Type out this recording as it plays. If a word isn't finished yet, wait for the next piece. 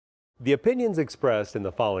The opinions expressed in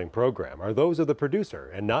the following program are those of the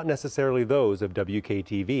producer and not necessarily those of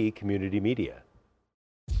WKTV Community Media.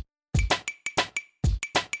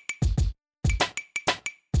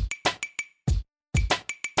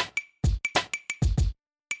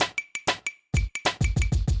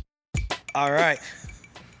 All right.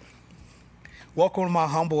 Welcome to my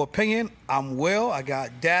humble opinion. I'm Will. I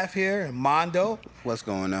got Daff here and Mondo. What's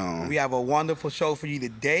going on? We have a wonderful show for you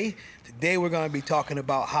today. Today we're going to be talking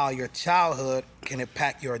about how your childhood can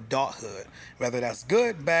impact your adulthood, whether that's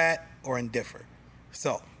good, bad, or indifferent.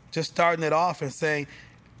 So, just starting it off and saying,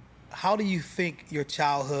 how do you think your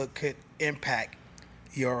childhood could impact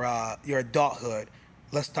your adulthood?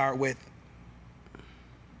 Let's start with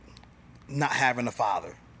not having a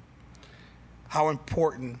father. How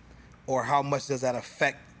important or how much does that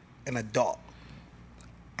affect an adult?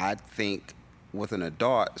 I think with an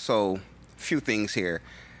adult, so few things here.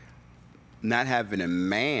 Not having a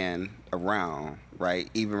man around, right?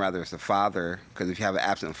 Even rather it's a father, because if you have an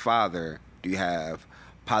absent father, do you have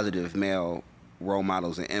positive male role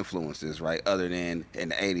models and influences, right? Other than in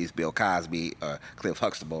the 80s, Bill Cosby or Cliff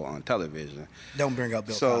Huxtable on television. Don't bring up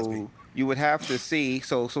Bill Cosby. So you would have to see,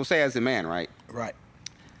 so say as a man, right? Right.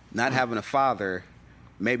 Not having a father,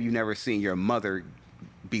 maybe you've never seen your mother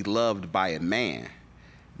be loved by a man,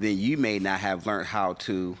 then you may not have learned how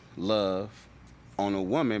to love on a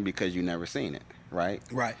woman because you never seen it, right?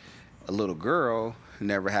 Right. A little girl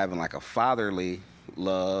never having like a fatherly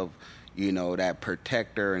love, you know, that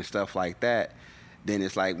protector and stuff like that, then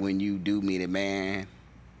it's like when you do meet a man,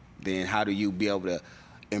 then how do you be able to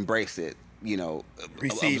embrace it? You know,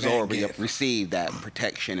 receive that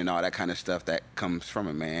protection and all that kind of stuff that comes from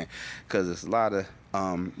a man. Because there's a lot of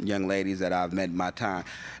young ladies that I've met in my time.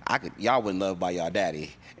 Y'all wasn't loved by y'all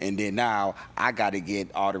daddy, and then now I got to get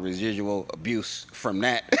all the residual abuse from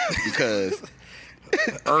that because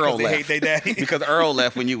Earl left. Hate their daddy. Because Earl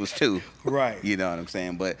left when you was 2. Right. You know what I'm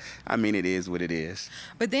saying? But I mean, it is what it is.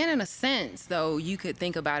 But then, in a sense, though, you could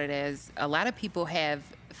think about it as a lot of people have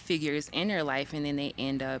figures in their life, and then they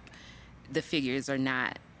end up. The figures are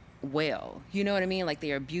not well. You know what I mean? Like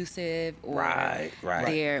they're abusive or right.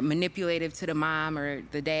 they're manipulative to the mom or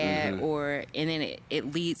the dad, and then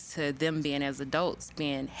it leads to them being, as adults,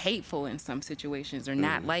 being hateful in some situations or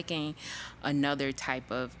not liking another type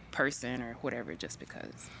of person or whatever just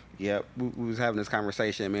because. Yep. We was having this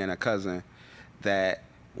conversation, me and a cousin, that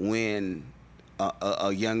when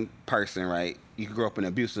a young person, right, you grow up in an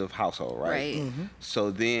abusive household, right? Mm-hmm.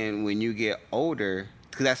 So then when you get older,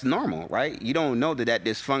 because that's normal, right? You don't know that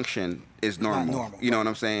dysfunction is normal. Not normal. You know what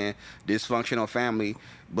I'm saying? Dysfunctional family,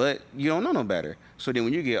 but you don't know no better. So then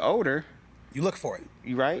when you get older, you look for it.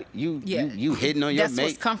 You right? You hitting on your that's mate,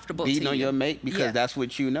 what's comfortable beating to on you. your mate because that's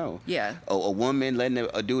what you know. Yeah. A woman letting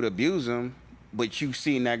a dude abuse them, but you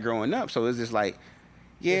seen that growing up, so it's just like,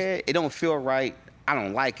 it don't feel right. I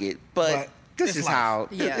don't like it, but this is how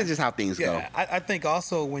this is how things go. I think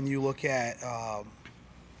also when you look at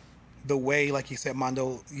the way, like you said,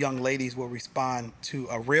 Mondo, young ladies will respond to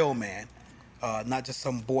a real man, not just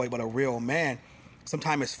some boy, but a real man.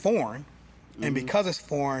 Sometimes it's foreign, and because it's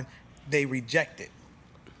foreign, they reject it.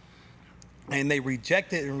 And they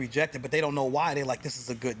reject it, but they don't know why. They're like, this is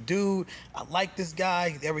a good dude. I like this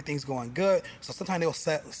guy. Everything's going good. So sometimes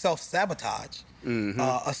they'll self-sabotage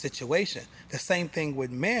a situation. The same thing with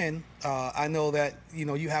men. I know that,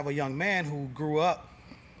 you have a young man who grew up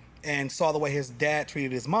and saw the way his dad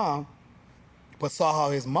treated his mom, but saw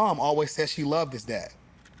how his mom always said she loved his dad.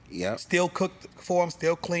 Yeah. Still cooked for him,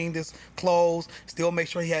 still cleaned his clothes, still made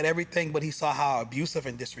sure he had everything, but he saw how abusive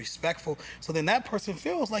and disrespectful. So then that person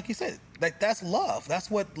feels, like you said, like that's love.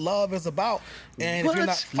 That's what love is about. And if you're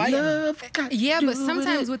not fighting... but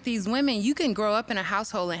sometimes with these women, you can grow up in a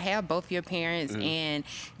household and have both your parents and,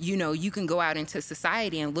 you can go out into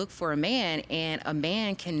society and look for a man, and a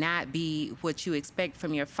man cannot be what you expect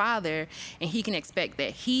from your father, and he can expect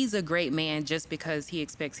that he's a great man just because he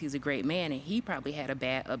expects he's a great man, and he probably had a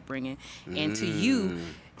bad upbringing. And to you,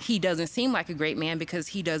 he doesn't seem like a great man because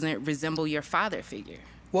he doesn't resemble your father figure.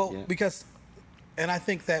 Well, because... And I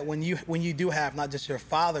think that when you do have not just your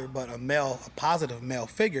father, but a positive male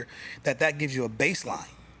figure, that gives you a baseline,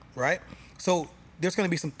 right? So there's going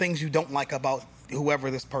to be some things you don't like about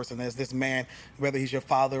whoever this person is, this man, whether he's your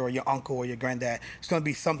father or your uncle or your granddad. It's going to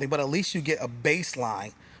be something, but at least you get a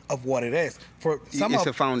baseline of what it is. For some,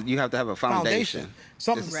 you have to have a foundation.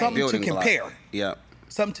 Something to compare. Yeah.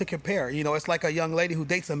 Something to compare. It's like a young lady who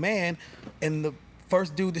dates a man, and the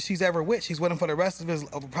first dude that she's ever with, she's with him for the rest of his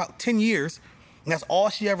about 10 years. And that's all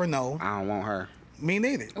she ever knows. I don't want her. Me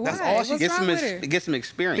neither. Why? That's all she gets. Get some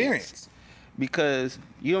experience. because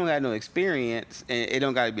you don't got no experience, and it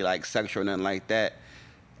don't got to be like sexual or nothing like that.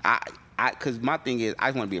 Because my thing is, I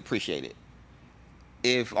just want to be appreciated.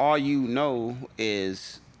 If all you know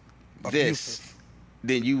is this, Abusive.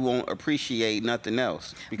 then you won't appreciate nothing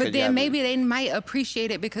else. But then maybe they might appreciate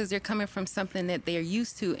it because they're coming from something that they're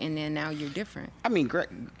used to, and then now you're different. I mean,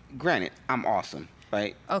 granted, I'm awesome,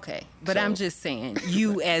 right? Okay, but So- I'm just saying,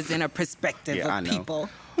 you as in a perspective Yeah, I of know. people.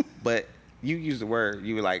 But you use the word,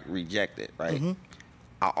 you were like rejected, right? Mm-hmm.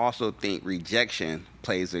 I also think rejection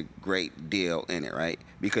plays a great deal in it, right?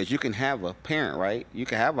 Because you can have a parent, right? You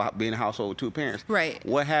can have be in a household with two parents. Right.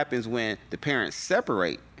 What happens when the parents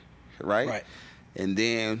separate, right? Right. And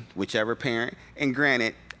then whichever parent, and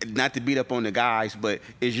granted, not to beat up on the guys, but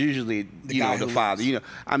it's usually, The you guy know, the who father. leaves. You know,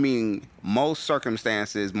 I mean, most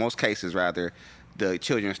circumstances, most cases rather, the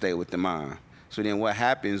children stay with the mom. So then what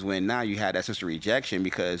happens when now you have that sense of rejection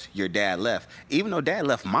because your dad left, even though dad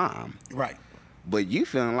left mom, Right. but you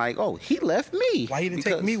feeling like, oh, he left me. Why he didn't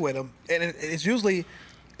take me with him? And it's usually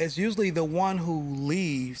the one who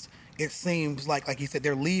leaves. It seems like you said,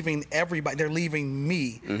 they're leaving everybody. They're leaving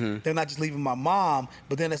me. Mm-hmm. They're not just leaving my mom.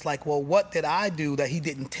 But then it's like, well, what did I do that he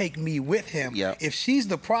didn't take me with him? Yep. If she's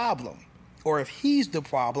the problem, or if he's the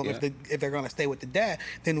problem, Yeah. if they're going to stay with the dad,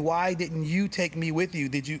 then why didn't you take me with you?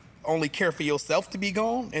 Did you only care for yourself to be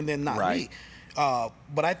gone and then not Right. me?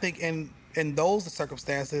 But I think in those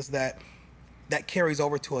circumstances that carries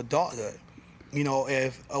over to adulthood. You know,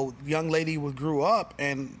 if a young lady grew up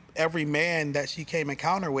and every man that she came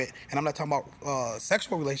encounter with, and I'm not talking about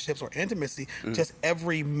sexual relationships or intimacy, just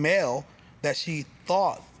every male that she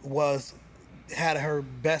thought had her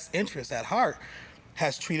best interest at heart,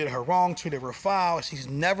 has treated her wrong, treated her foul. She's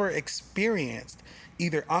never experienced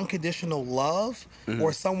either unconditional love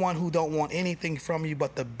or someone who don't want anything from you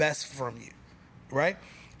but the best from you, right?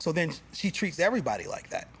 So then she treats everybody like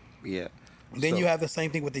that. Yeah. Then So- you have the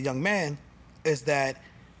same thing with the young man, is that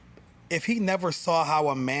if he never saw how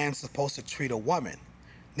a man's supposed to treat a woman,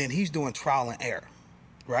 then he's doing trial and error,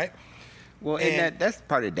 right? Well, and And- that's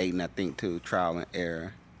part of dating, I think, too, trial and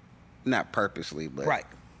error. Not purposely, but Right.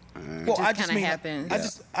 Just kinda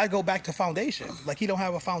happens. I go back to foundation. Like, he don't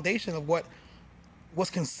have a foundation of what's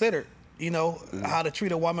considered, how to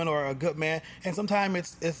treat a woman or a good man. And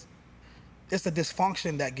sometimes it's the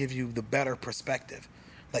dysfunction that gives you the better perspective.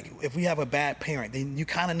 Like, if we have a bad parent, then you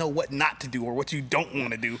kind of know what not to do or what you don't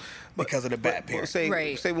want to do because of the bad parent. Say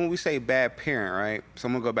Right. when we say bad parent, right? So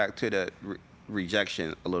I'm gonna go back to the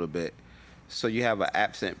rejection a little bit. So you have an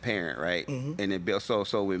absent parent, right? Mm-hmm. And it built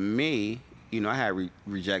so with me, I had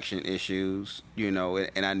rejection issues,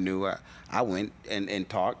 and I knew I went and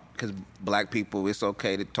talked, because black people, it's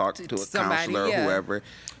okay to talk to a somebody, counselor or yeah. whoever.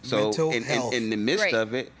 So Mental health. in the midst Right.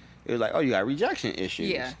 of it, it was like, oh, you got rejection issues.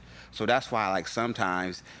 Yeah. So that's why, like,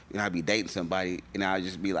 sometimes, I'd be dating somebody and I'd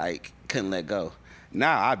just be like, couldn't let go.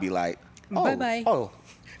 Now I'd be like, oh, Bye-bye. oh,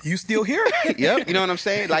 You still here? yep. You know what I'm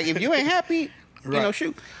saying? Like, if you ain't happy, Right.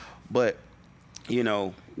 shoot. But,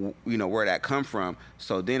 where that come from.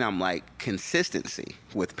 So then I'm like, consistency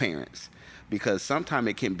with parents, because sometimes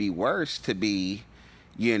it can be worse to be,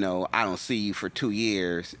 I don't see you for 2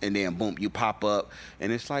 years, and then boom, you pop up,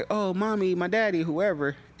 and it's like, oh, mommy, my daddy,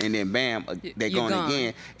 whoever, and then bam, they're You're gone gone.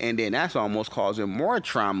 again, and then that's almost causing more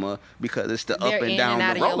trauma, because it's the They're up and in down and out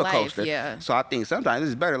the of your roller life, coaster. yeah. So I think sometimes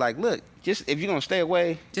it's better, like, look, just if you're gonna stay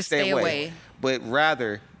away, Just stay away. But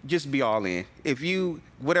rather just be all in. If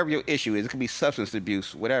whatever your issue is, it could be substance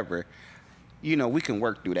abuse, whatever, we can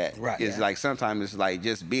work through that. Right. It's Yeah. like, sometimes it's like,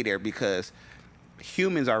 just be there, because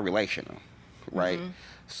humans are relational, right? Mm-hmm.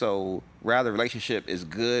 So rather relationship is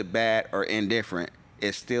good, bad, or indifferent,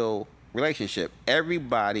 it's still relationship.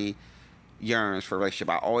 Everybody yearns for a relationship.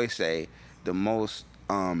 I always say the most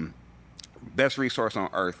best resource on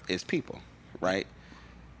earth is people, right?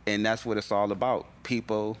 And that's what it's all about.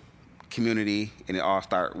 People, community, and it all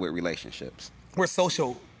start with relationships. We're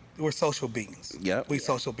social beings. Yep. We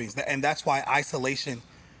social beings. And that's why isolation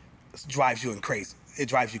drives you crazy. It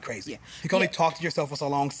drives you crazy. Yeah. You can only Yeah. talk to yourself for so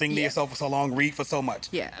long, sing to Yeah. yourself for so long, read for so much.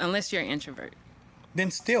 Yeah, unless you're an introvert.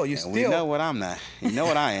 Then still, you And still. we know what I'm not. You know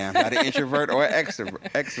what I am. Not an introvert or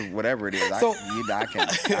extrovert, whatever it is. So- I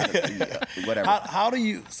can't. Whatever. How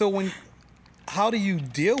do you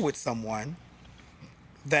deal with someone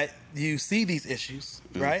that you see these issues,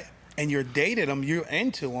 right? And you're dating them, you're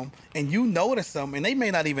into them, and you notice them, and they may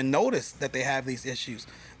not even notice that they have these issues.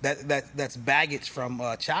 That's baggage from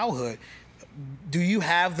childhood. Do you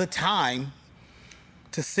have the time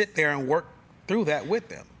to sit there and work through that with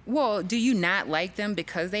them? Well, do you not like them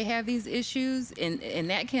because they have these issues? And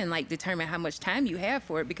that can like determine how much time you have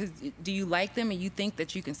for it, because do you like them and you think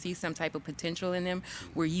that you can see some type of potential in them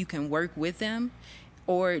where you can work with them?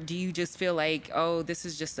 Or do you just feel like, oh, this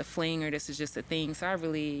is just a fling or this is just a thing? So I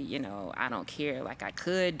really, I don't care. Like I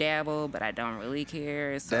could dabble, but I don't really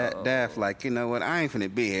care. So Daft, like, you know what? I ain't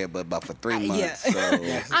finna be here but about for 3 months.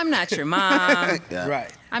 Yeah. So. I'm not your mom. Yeah.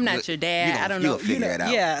 Right. I'm not your dad. I don't know. You'll figure it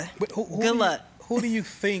out. Yeah. But Good luck. Who do you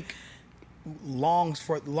think longs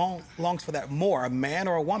for that more, a man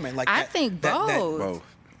or a woman? Like I think both. Both.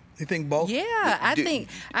 You think both? Yeah, I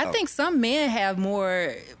think some men have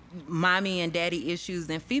more mommy and daddy issues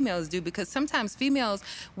than females do, because sometimes females,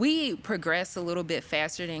 we progress a little bit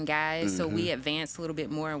faster than guys, so we advance a little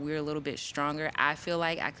bit more and we're a little bit stronger. I feel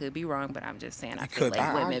like, I could be wrong, but I'm just saying, I feel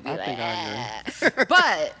like women be like, I agree.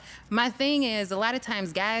 But my thing is, a lot of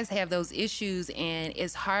times guys have those issues and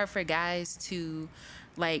it's hard for guys to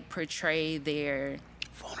like portray their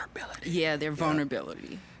Vulnerability. Yeah, their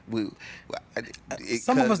vulnerability.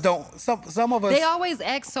 Some of us don't. Some of us. They always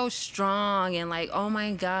act so strong and like, oh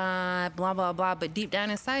my God, blah, blah, blah. But deep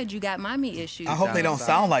down inside, you got mommy issues. I hope they don't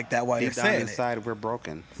sound like that while they're Deep down saying inside, we're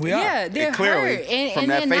broken. We are. Yeah, they're Clearly, hurt. And, from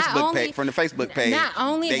and that then from the Facebook page, not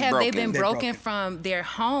only have they been They're broken broken. from their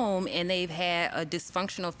home and they've had a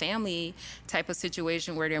dysfunctional family type of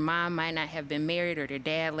situation where their mom might not have been married, or their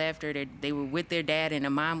dad left, or they were with their dad and the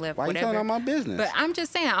mom left, Why whatever. you telling my business? But I'm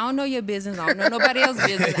just saying, I don't know your business. I don't know nobody else's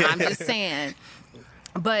business. I'm just saying.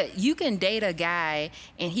 But you can date a guy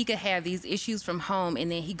and he could have these issues from home,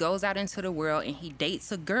 and then he goes out into the world and he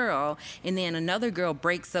dates a girl, and then another girl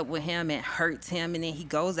breaks up with him and hurts him, and then he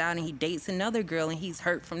goes out and he dates another girl and he's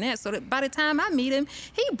hurt from that. So that by the time I meet him,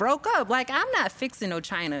 he broke up. Like, I'm not fixing no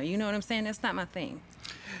China. You know what I'm saying? That's not my thing.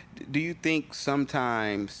 Do you think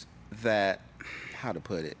sometimes that, how to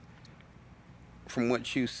put it, from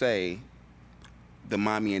what you say, the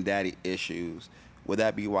mommy and daddy issues, would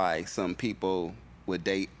that be why some people would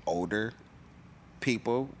date older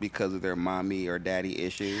people because of their mommy or daddy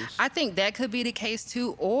issues? I think that could be the case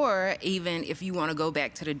too, or even if you want to go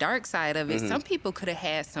back to the dark side of it, some people could have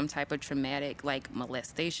had some type of traumatic like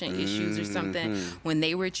molestation issues or something when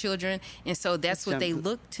they were children, and so that's what they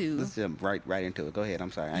look to. Let's jump right into it. Go ahead.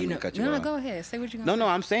 I'm sorry. I didn't mean to cut you No, off. go ahead. Say what you're gonna say. No,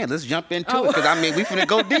 I'm saying let's jump into it, because I mean we finna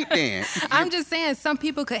go deep then. I'm just saying some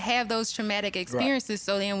people could have those traumatic experiences,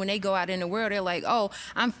 so then when they go out in the world, they're like, oh,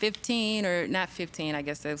 I'm 15, or not 15, I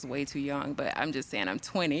guess that's way too young, but I'm just saying I'm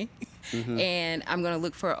 20, and I'm going to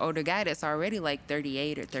look for an older guy that's already like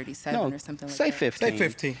 38 or 37 or something like say that. 15. Say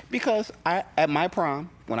 15. Because at my prom,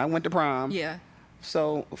 when I went to prom, Yeah.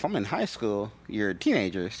 so if I'm in high school, you're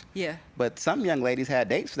teenagers. Yeah. But some young ladies had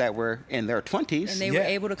dates that were in their 20s. And they were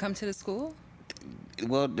able to come to the school?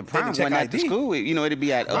 Well, the prom check wasn't at the ID. school. It'd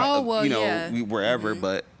be at, wherever,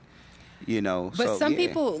 but, But so, some yeah.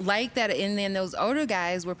 people like that, and then those older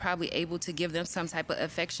guys were probably able to give them some type of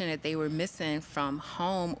affection that they were missing from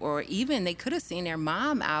home, or even they could have seen their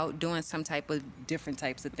mom out doing some type of different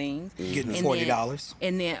types of things. Getting And $40.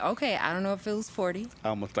 And then, okay, I don't know if it was 40. I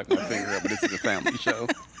almost stuck my finger up, but this is a family show.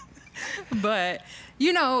 But,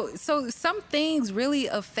 so some things really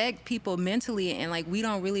affect people mentally, and like we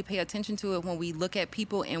don't really pay attention to it when we look at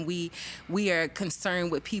people and we are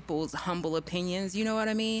concerned with people's humble opinions, you know what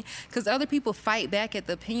I mean? Because other people fight back at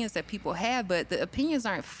the opinions that people have, but the opinions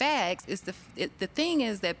aren't facts. The thing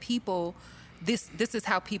is that people, this is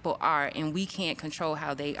how people are, and we can't control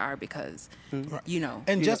how they are because,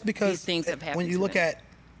 And just because these things have happened when you to look them. at,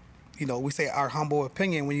 we say our humble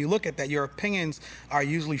opinion, when you look at that, your opinions are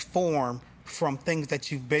usually formed from things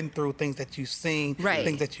that you've been through, things that you've seen, Right.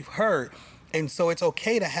 things that you've heard. And so it's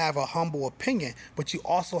okay to have a humble opinion, but you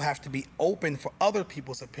also have to be open for other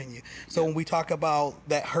people's opinion. So when we talk about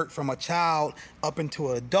that hurt from a child up into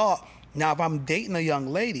an adult, now if I'm dating a young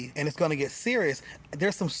lady and it's going to get serious,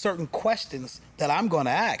 there's some certain questions that I'm going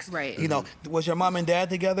to ask. Right. Was your mom and dad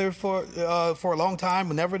together for a long time?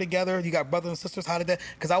 Were never together? You got brothers and sisters? How did that?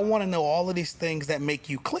 Because I want to know all of these things that make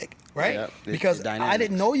you click, right? Yeah, because the I dynamics.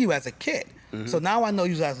 didn't know you as a kid. So now I know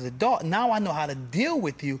you as an adult. Now I know how to deal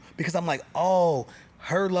with you because I'm like, oh,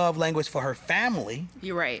 her love language for her family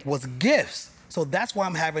You're right. was gifts. So that's why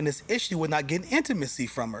I'm having this issue with not getting intimacy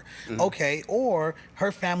from her. Okay, or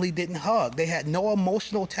her family didn't hug. They had no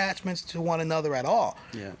emotional attachments to one another at all.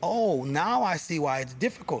 Yeah. Oh, now I see why it's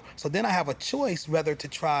difficult. So then I have a choice whether to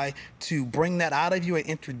try to bring that out of you and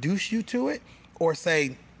introduce you to it, or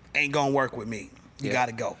say, ain't gonna work with me. You Yeah.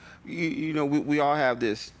 gotta go. We all have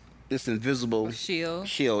this invisible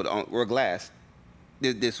Shield. or glass,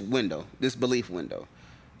 this window, this belief window.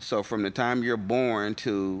 So from the time you're born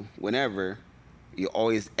to whenever, you're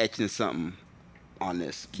always etching something on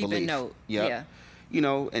this Keep belief. a note. Yep. Yeah. You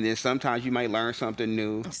know, and then sometimes you might learn something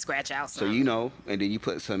new. Scratch out So something. you know, and then you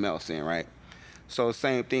put something else in, right? So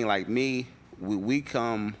same thing, like me, we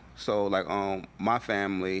come, so like my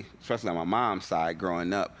family, especially on my mom's side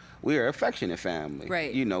growing up, we are an affectionate family.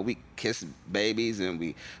 Right. You know, we kiss babies and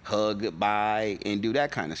we hug goodbye and do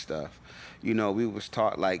that kind of stuff. You know, we was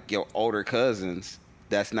taught like your older cousins,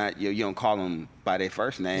 that's not, you don't call them by their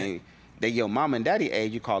first name. Yeah. They your mom and daddy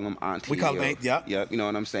age, you call them auntie. We call them, yep. Yep, you know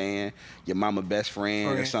what I'm saying? Your mama best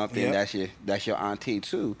friend or something, yep. that's your auntie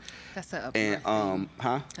too. That's a up And north thing.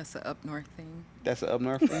 huh? That's a up north thing. That's an up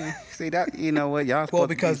north thing. See that? You know what? Y'all. Well,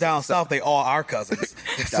 because down south they all are cousins.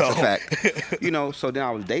 That's a fact. You know. So then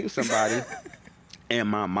I was dating somebody, and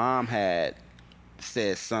my mom had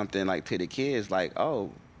said something like to the kids, like,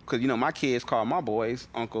 "Oh, because you know my kids call my boys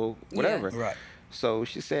uncle, whatever." Yeah. Right. So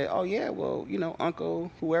she said, "Oh yeah, well, you know,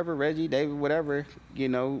 Uncle, whoever, Reggie, David, whatever, you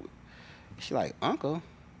know." She like, "Uncle,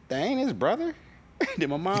 that ain't his brother." Then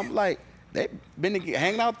my mom like. They've been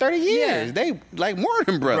hanging out 30 years. Yeah. They like more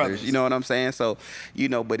than brothers. You Brothers. know what I'm saying? So, you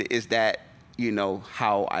know, but it's that, you know,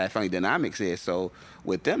 how our family dynamics is. So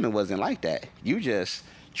with them, it wasn't like that. You just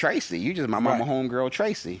Tracy. You just my mama Right. homegirl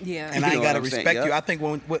Tracy. Yeah. And You I know ain't what got to I'm saying? respect you. Yep. I think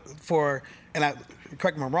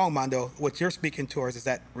correct me if I'm wrong, Mondo, what you're speaking towards is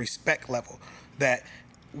that respect level. That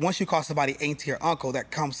once you call somebody auntie or uncle, that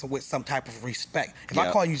comes with some type of respect. If I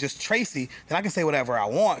Yep. call you just Tracy, then I can say whatever I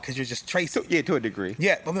want because you're just Tracy. Yeah, to a degree.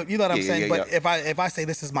 Yeah, but you know what I'm Yeah, saying? yeah, But yeah. if I say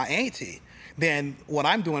this is my auntie, then what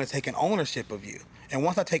I'm doing is taking ownership of you. And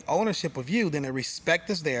once I take ownership of you, then the respect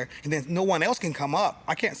is there, and then no one else can come up.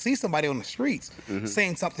 I can't see somebody on the streets Mm-hmm.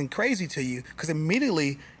 saying something crazy to you because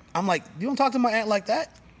immediately I'm like, you don't talk to my aunt like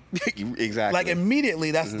that. Exactly. Like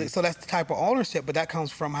immediately, that's so that's the type of ownership. But that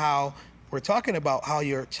comes from how we're talking about how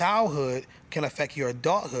your childhood can affect your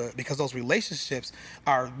adulthood because those relationships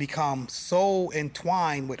are become so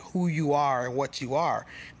entwined with who you are and what you are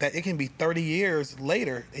that it can be 30 years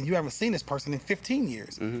later and you haven't seen this person in 15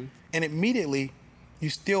 years, and immediately you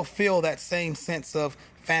still feel that same sense of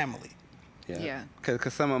family. Yeah.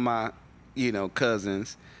 Because some of my, you know,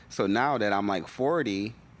 cousins. So now that I'm like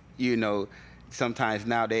 40, you know. Sometimes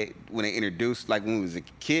now when they introduce, like when we was a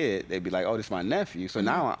kid, they'd be like, "Oh, this is my nephew." So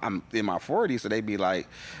now I'm in my 40s, so they'd be like,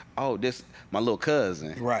 "Oh, this my little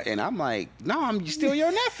cousin." Right. And I'm like, "No, I'm still your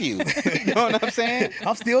nephew." You know what I'm saying?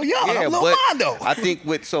 I'm still young. I'm little but Mondo. I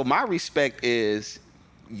think so my respect is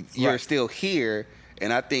you're Right. still here,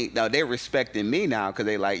 and I think now they're respecting me now because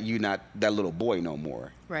they like you not that little boy no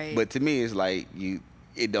more. Right. But to me, it's like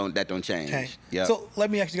that don't change. Okay. Yeah. So let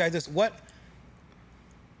me ask you guys this: What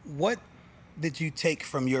did you take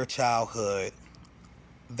from your childhood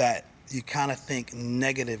that you kind of think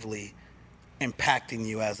negatively impacting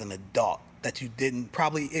you as an adult that you didn't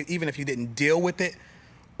probably even if you didn't deal with it,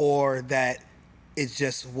 or that it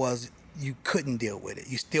just was you couldn't deal with it,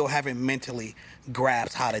 you still haven't mentally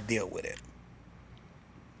grasped how to deal with it?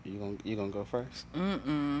 You gonna go first?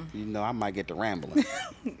 You know I might get to rambling.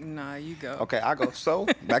 Nah, you go. Okay, I go. So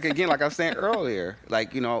back again, like I was saying earlier,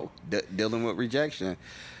 like you know, dealing with rejection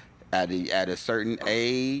at a certain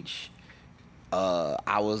age,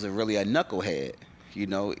 I was really a knucklehead. You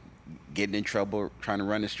know, getting in trouble, trying to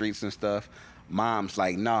run the streets and stuff. Mom's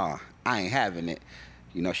like, "Nah, I ain't having it."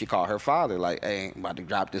 You know, she called her father like, "Hey, I'm about to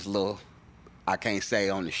drop this little, I can't say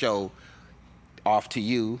on the show." Off to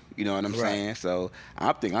you, you know what I'm Right. saying? So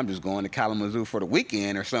I'm thinking I'm just going to Kalamazoo for the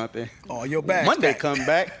weekend or something. Oh, your bag's Monday back. come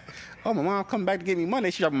back. Oh, my mom come back to get me Monday.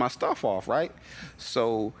 She dropping my stuff off, right?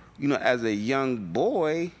 So, you know, as a young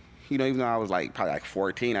boy, you know, even though I was like probably like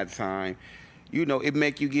 14 at the time, you know, it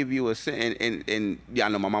make you give you a sense. And yeah, I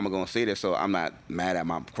know my mama gonna say this, so I'm not mad at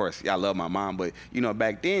of course, I love my mom, but you know,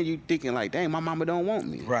 back then you thinking like, dang, my mama don't want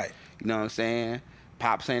me. Right. You know what I'm saying?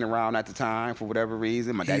 Pops ain't around at the time for whatever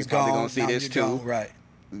reason. My daddy He's probably gone, gonna see now this you're too. gone, right.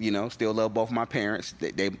 You know, still love both my parents.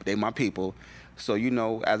 They my people. So, you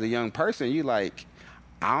know, as a young person, you like,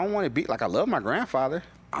 I don't want to be, like I love my grandfather.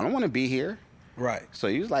 I don't want to be here. Right. So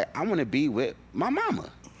he was like, I want to be with my mama.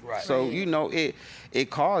 Right. So, Right. you know, it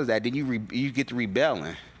caused that. Then you get to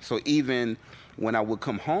rebelling. So even when I would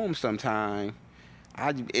come home sometime,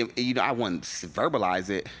 you know, I wouldn't verbalize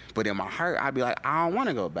it, but in my heart, I'd be like, I don't want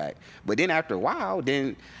to go back. But then after a while,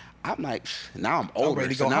 then I'm like, now I'm older.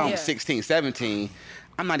 ready to So go now home. I'm Yeah. 16, 17.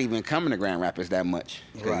 I'm not even coming to Grand Rapids that much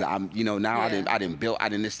because Right. I'm, you know, now Yeah. I didn't build.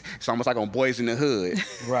 It's almost like on Boys in the Hood.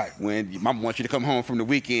 Right. When your mama wants you to come home from the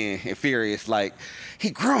weekend and furious, like he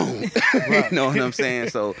grown. You know what I'm saying?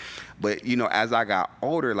 So, but you know, as I got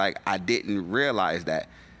older, like I didn't realize that.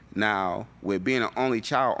 Now, with being an only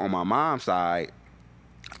child on my mom's side,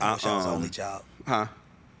 I wish I was the only child. huh?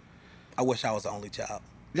 I wish I was the only child.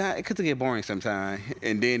 Yeah, it could get boring sometimes.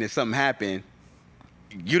 And then if something happened,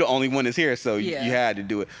 you're the only one that's here, so you had to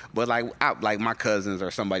do it. But like my cousins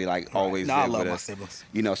or somebody always I lived love with my us.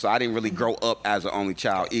 siblings. So I didn't really grow up as an only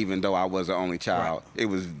child, even though I was an only child. It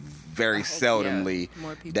was very seldomly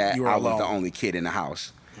that I was the only kid in the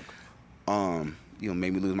house. Made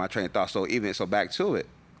me lose my train of thought. So back to it.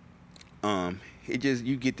 It just,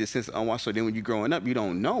 you get this sense of unwanted. So then when you're growing up, you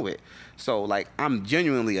don't know it. So I'm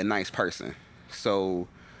genuinely a nice person. So,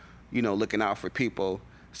 looking out for people.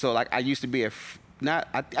 So I used to be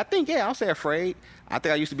I'll say afraid. I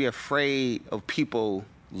think I used to be afraid of people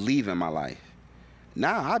leaving my life.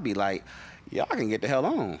 Now I'd be like, y'all can get the hell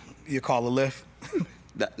on. You call a lift?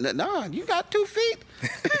 No, you got 2 feet.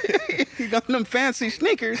 You got them fancy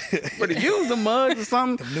sneakers for to use the mugs or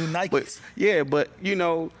something. The new Nikes. But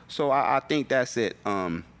so I think that's it.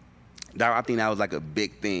 I think that was a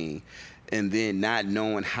big thing. And then not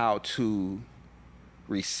knowing how to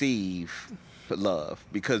receive love,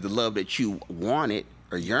 because the love that you wanted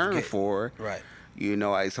or yearned for, right?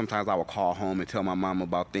 Sometimes I would call home and tell my mom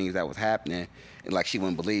about things that was happening, and she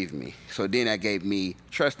wouldn't believe me. So then that gave me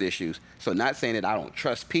trust issues. So not saying that I don't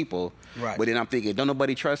trust people, right? But then I'm thinking, don't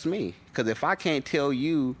nobody trust me? Because if I can't tell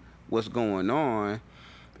you what's going on,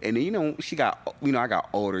 and then I got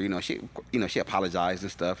older. She apologized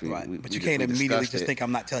and stuff. Right. But you can't immediately just think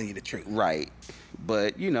I'm not telling you the truth. Right.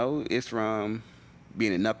 But it's from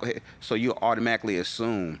being a knucklehead, so you automatically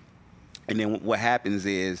assume. And then what happens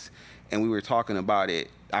is, and we were talking about it,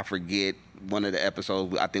 I forget one of the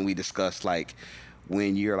episodes, I think we discussed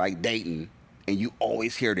when you're dating and you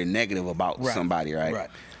always hear the negative about somebody, right? Right.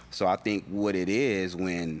 So I think what it is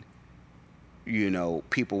when,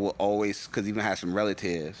 people will always, because even have some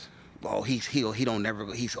relatives,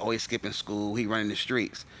 he's always skipping school, he running the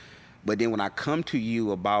streets. But then when I come to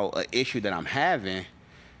you about an issue that I'm having,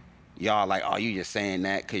 y'all oh, you just saying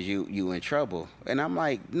that because you in trouble. And I'm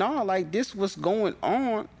like, no, this what's going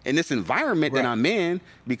on in this environment that I'm in,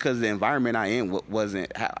 because the environment I in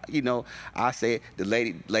wasn't, I said the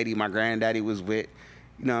lady my granddaddy was with,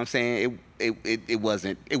 what I'm saying? It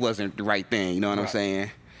wasn't the right thing, you know what I'm saying?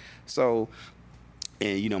 So,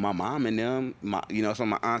 and my mom and them, some of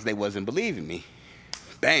my aunts, they wasn't believing me.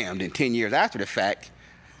 Bam, then 10 years after the fact,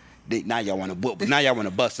 now y'all want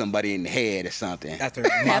to bust somebody in the head or something. After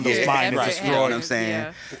Mondo's mind is destroyed. You know what I'm saying?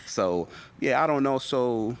 Yeah. So, I don't know.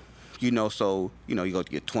 So, you go to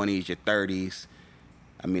your 20s, your 30s.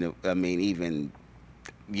 I mean, even,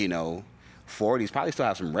 40s probably still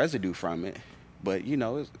have some residue from it. But,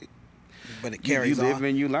 but it carries on. You live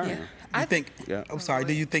and you learn. Yeah. I'm sorry.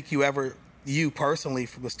 Do you think you personally,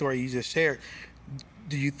 from the story you just shared,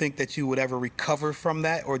 do you think that you would ever recover from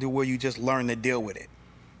that, or will you just learn to deal with it?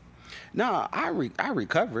 No, I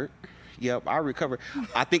recovered. Yep, I recovered.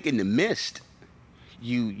 I think in the midst,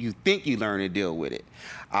 you think you learn to deal with it.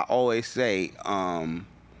 I always say,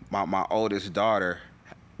 my oldest daughter,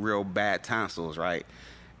 real bad tonsils, right?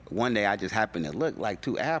 One day I just happened to look like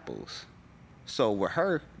 2 apples. So with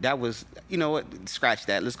her, that was, what, scratch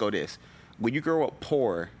that, let's go this. When you grow up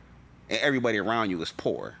poor and everybody around you is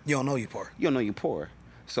poor. You don't know you're poor. You don't know you're poor.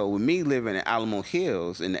 So with me living in Alamo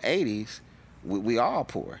Hills in the 80s, we all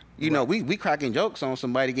poor. We cracking jokes on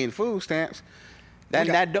somebody getting food stamps. We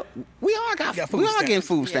all getting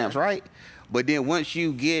food stamps, right? But then once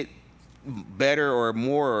you get better or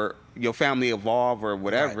more, your family evolve or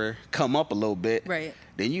whatever, come up a little bit, right?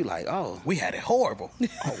 Then you oh, we had it horrible.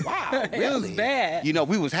 Oh wow, really? It was bad.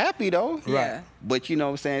 We was happy though, right? But you know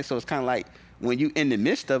what I'm saying. So it's kind of when you in the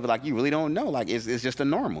midst of it, you really don't know. It's just a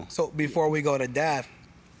normal. So before we go to Dav,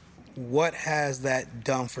 what has that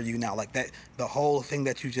done for you now? The whole thing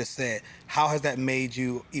that you just said, how has that made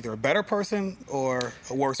you either a better person or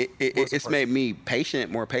a worse It's person? made me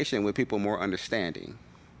more patient with people, more understanding.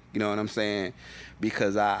 You know what I'm saying?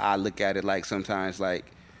 Because I look at it sometimes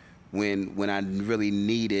when I really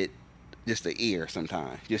needed just an ear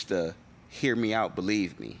sometimes, just to hear me out,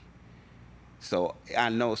 believe me. So I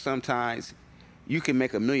know sometimes you can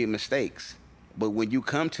make a million mistakes, but when you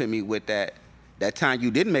come to me with that time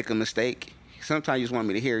you didn't make a mistake, sometimes you just want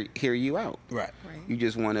me to hear you out. Right. You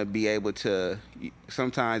just want to be able to.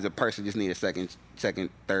 Sometimes a person just needs a second,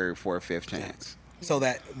 third, fourth, fifth chance. So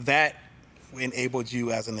that enabled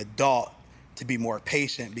you as an adult to be more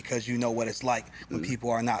patient, because you know what it's like when people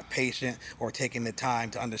are not patient or taking the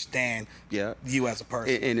time to understand you as a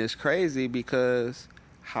person. And it's crazy because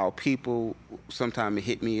how people sometimes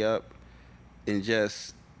hit me up and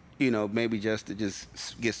just, maybe just to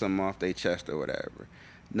get something off their chest or whatever.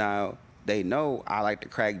 Now, they know I like to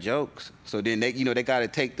crack jokes, so then they got to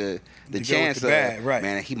take the chance of, right.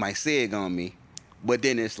 Man, he might say it on me. But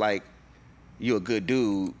then it's you're a good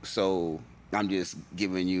dude, so I'm just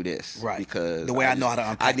giving you this. Right. Because the way I know how to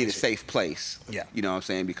unpack I need a shit. safe place. Yeah. You know what I'm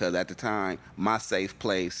saying? Because at the time, my safe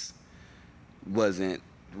place wasn't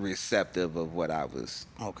receptive of what I was.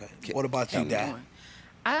 Okay. What about you, Dad?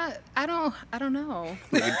 I don't know.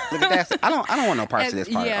 Look at that. I don't want no parts of this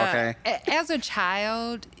part. Yeah, Okay. As a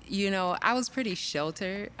child, I was pretty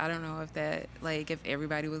sheltered. I don't know if that, like, if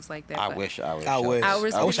everybody was like that. I but wish I was.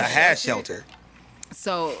 I wish I had shelter.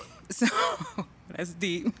 So that's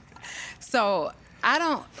deep. So I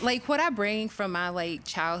don't like what I bring from my like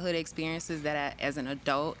childhood experiences that as an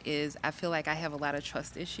adult is I feel like I have a lot of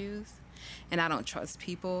trust issues. And I don't trust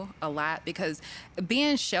people a lot because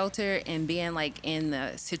being sheltered and being like in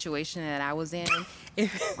the situation that I was in.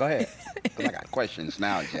 Go ahead. 'Cause I got questions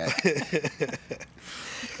now, Jack.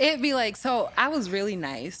 It'd be like, so I was really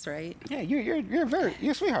nice, right? Yeah, you're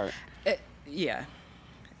a sweetheart. Yeah,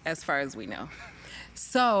 as far as we know.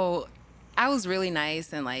 So I was really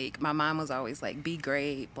nice, and like my mom was always like, be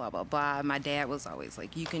great, blah, blah, blah. My dad was always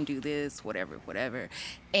like, you can do this, whatever, whatever.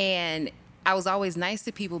 And I was always nice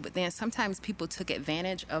to people, but then sometimes people took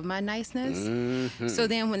advantage of my niceness. Mm-hmm. So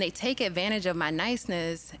then when they take advantage of my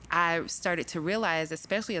niceness, I started to realize,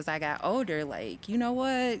 especially as I got older, like, you know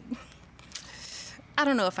what? I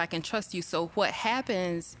don't know if I can trust you. So what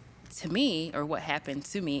happens to me, or what happened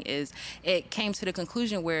to me, is it came to the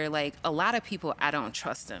conclusion where like a lot of people, I don't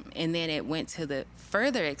trust them. And then it went to the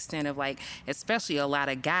further extent of like, especially a lot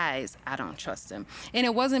of guys, I don't trust them. And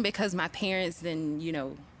it wasn't because my parents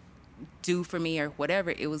didn't, do for me or whatever.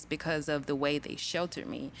 It was because of the way they sheltered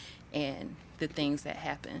me and the things that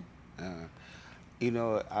happened.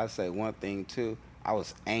 I'll say one thing too. I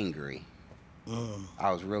was angry.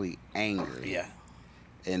 I was really angry. Yeah.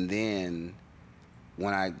 And then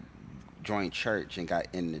when I joined church and got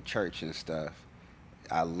into church and stuff,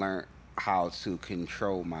 I learned how to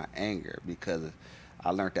control my anger because I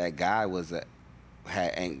learned that God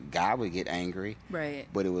God would get angry, right?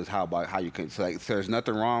 But it was how you can. So there's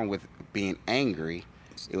nothing wrong with being angry.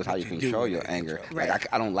 It was how you control your anger. Right.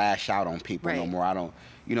 Like I don't lash out on people no Right. more. I don't.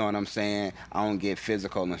 You know what I'm saying? I don't get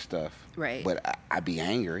physical and stuff. Right. But I be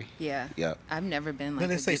angry. Yeah. Yep. I've never been like.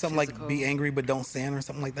 Didn't they say something physical. like "be angry but don't sin" or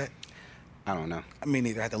something like that? I don't know. I mean,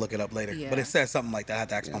 neither. I had to look it up later. Yeah. But it said something like that. I had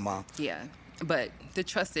to ask my mom. Yeah, but the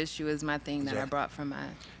trust issue is my thing that I brought from my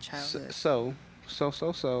childhood. So,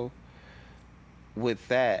 with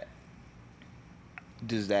that,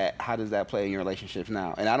 how does that play in your relationships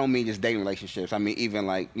now? And I don't mean just dating relationships. I mean even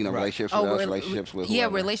like, relationships with us, relationships with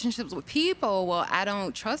whoever. relationships with people. Well, I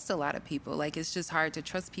don't trust a lot of people. Like, it's just hard to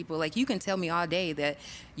trust people. Like, you can tell me all day that,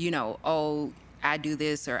 oh, I do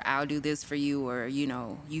this or I'll do this for you, or, you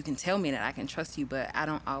can tell me that I can trust you, but I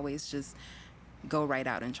don't always just go right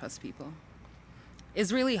out and trust people.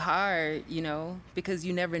 It's really hard, because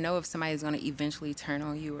you never know if somebody's going to eventually turn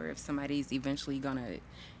on you or if somebody's eventually going to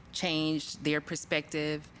change their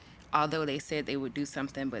perspective, although they said they would do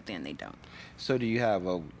something, but then they don't. So do you have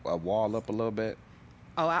a wall up a little bit?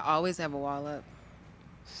 Oh, I always have a wall up.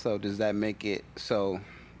 So does that make it so?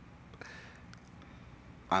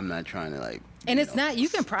 I'm not trying to like. And it's not, you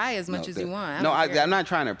can pry as much as you want. I'm not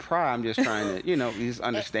trying to pry. I'm just trying to, just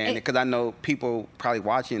understand it. Because I know people probably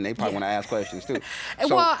watching, they probably want to ask questions too.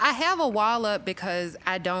 So, well, I have a wall up because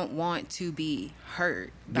I don't want to be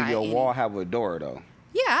hurt. Do your wall have a door though?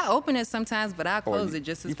 Yeah, I open it sometimes, but I close it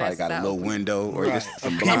just as fast as I You probably got a little open window or just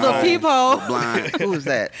some it. A little peephole. Blind. Who is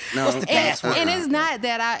that? No. What's the password? And it's not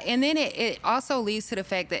that and then it also leads to the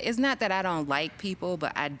fact that it's not that I don't like people,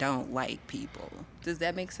 but I don't like people. Does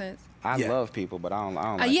that make sense? I love people, but I don't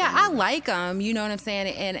like them. I like them, you know what I'm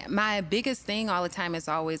saying? And my biggest thing all the time is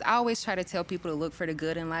I always try to tell people to look for the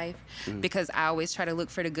good in life, because I always try to look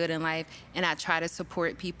for the good in life, and I try to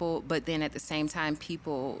support people, but then at the same time,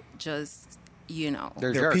 people just,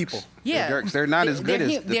 They're jerks. People. Yeah. They're jerks. They're not as good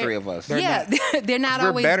as the three of us. They're not We're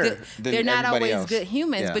always better good. than They're not everybody always else. good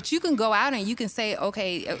humans. Yeah. But you can go out and you can say,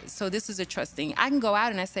 okay, so this is a trust thing. I can go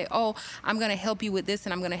out and I say, oh, I'm going to help you with this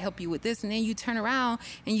and I'm going to help you with this. And then you turn around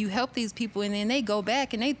and you help these people and then they go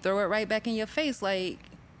back and they throw it right back in your face. Like,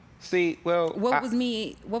 see, well, what was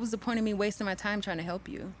the point of me wasting my time trying to help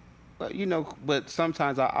you? But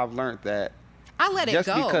sometimes I've learned that I let it just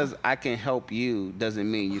go. because I can help you doesn't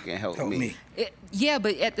mean you can help me. But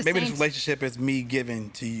at the Maybe same this relationship is me giving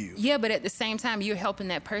to you. Yeah, but at the same time, you're helping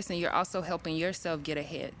that person. You're also helping yourself get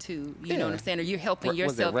ahead too. You know what I'm saying? Or you're helping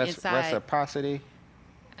yourself inside. Reciprocity.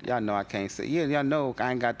 Y'all know I can't say. Yeah, y'all know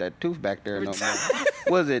I ain't got that tooth back there no more.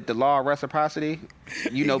 Was it the law of reciprocity?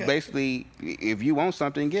 You know, basically, if you want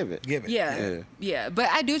something, give it. Give it. Yeah. But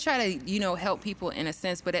I do try to, help people in a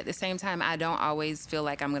sense. But at the same time, I don't always feel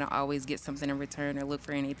like I'm going to always get something in return or look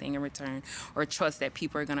for anything in return or trust that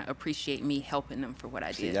people are going to appreciate me helping them for what I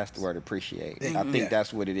did. See, that's the word, appreciate. I think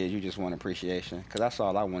that's what it is. You just want appreciation, because that's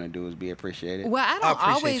all I want to do is be appreciated. Well, I don't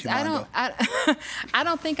always. You, I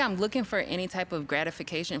don't think I'm looking for any type of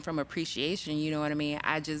gratification from appreciation. You know what I mean?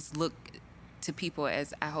 I just look to people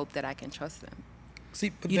as I hope that I can trust them.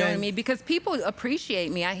 See, you know what I mean? Because people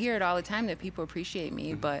appreciate me. I hear it all the time that people appreciate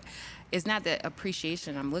me, but it's not the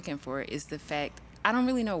appreciation I'm looking for. It's the fact I don't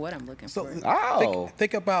really know what I'm looking for.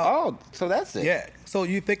 Think about. Oh, so that's it. Yeah. So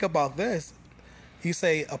you think about this. You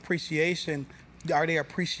say appreciation. Are they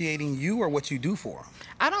appreciating you or what you do for them?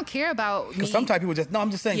 I don't care about me. Because sometimes people just, no, I'm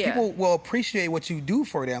just saying, Yeah. people will appreciate what you do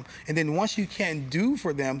for them. And then once you can't do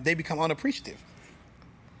for them, they become unappreciative.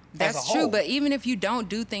 That's true, but even if you don't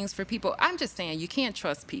do things for people, I'm just saying you can't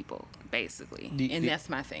trust people, basically, and that's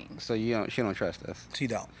my thing. So she don't trust us. She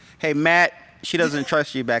don't. Hey, Matt, she doesn't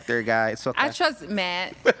trust you back there, guy. It's okay. I trust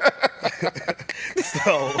Matt.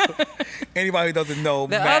 So anybody who doesn't know,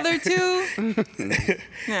 The Matt other two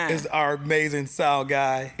is our amazing sound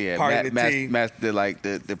guy, part of the team. Matt's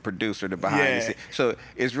the producer, the behind the scenes. So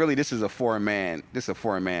it's really, this is a four-man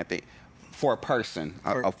thing, four-person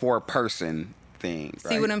thing.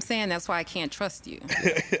 See what I'm saying? That's why I can't trust you.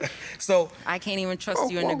 So I can't even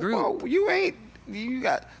trust you in the group. Whoa, you ain't. You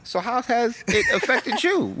got. So how has it affected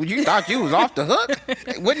you? You thought you was off the hook?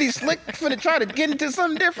 Wasn't he slick for to try to get into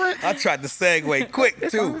something different? I tried to segue quick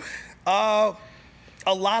too. A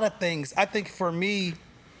lot of things. I think for me,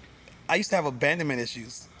 I used to have abandonment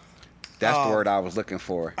issues. That's the word I was looking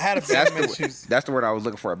for. I had abandonment issues. That's the word I was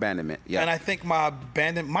looking for, abandonment. Yeah. And I think my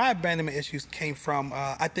abandonment issues came from,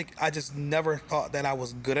 I think I just never thought that I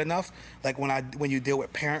was good enough. Like when you deal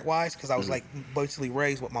with parent-wise, because I was like basically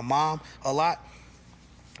raised with my mom a lot.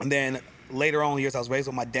 And then later on in years, I was raised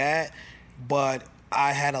with my dad. But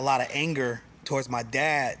I had a lot of anger towards my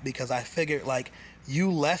dad because I figured, like,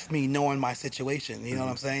 you left me knowing my situation. You know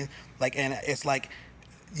what I'm saying? Like, and it's like,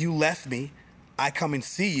 you left me. I come and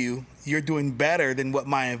see you, you're doing better than what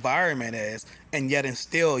my environment is, and yet and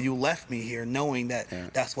still you left me here knowing that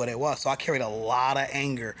that's what it was. So I carried a lot of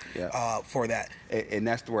anger for that. And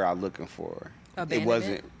that's the word I'm looking for.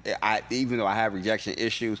 Abandonment? It wasn't, even though I have rejection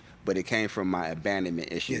issues, but it came from my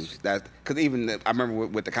abandonment issues. That's because I remember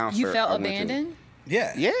with the counselor. You felt abandoned?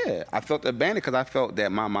 Yeah. Yeah, I felt abandoned because I felt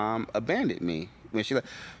that my mom abandoned me when she left.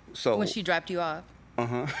 So When she dropped you off?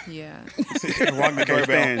 Yeah. Wrong the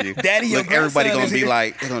doorbell. you. Daddy, your Look, everybody grandson gonna is be here.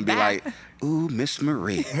 like, they're gonna be like, ooh, Miss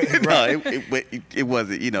Marie. No, it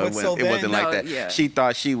wasn't. You know, But so it wasn't then- like that. Yeah. She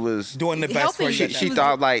thought she was doing the best for Helping you. you. She was-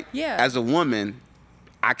 thought like, yeah. as a woman,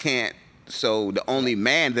 I can't. So the only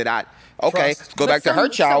man that I okay, Trust. go back to her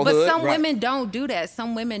childhood. But some Right. women don't do that.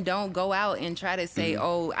 Some women don't go out and try to say,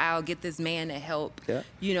 oh, I'll get this man to help. Yeah.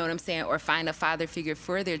 You know what I'm saying? Or find a father figure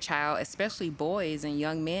for their child, especially boys and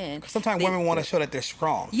young men. Sometimes women want to show that they're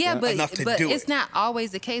strong. Yeah, enough to but do it's it. not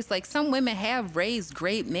always the case. Like, some women have raised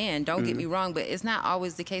great men, don't get me Mm-hmm. wrong, but it's not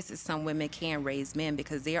always the case that some women can raise men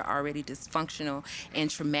because they are already dysfunctional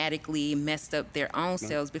and traumatically messed up their own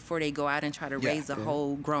selves before they go out and try to raise a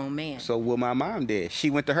whole grown man. So what my mom did,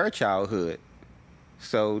 she went to her childhood.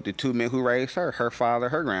 So the two men who raised her father,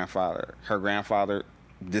 her grandfather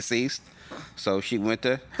deceased. So she went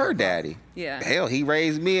to her daddy. Yeah. Hell, he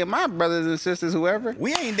raised me and my brothers and sisters, whoever.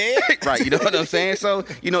 We ain't dead. Right, you know what I'm saying? So,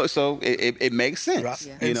 so it makes sense. Right.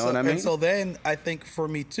 You And know so, what I mean? And so then I think for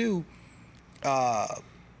me too,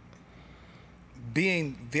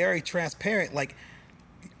 being very transparent, like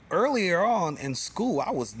earlier on in school,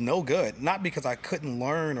 I was no good. Not because I couldn't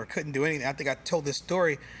learn or couldn't do anything. I think I told this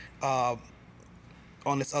story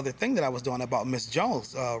on this other thing that I was doing about Miss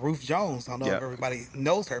Jones, Ruth Jones. I don't know if everybody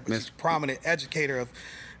knows her, but she's a prominent educator of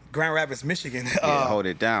Grand Rapids, Michigan. Hold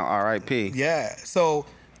it down, R.I.P. Yeah. So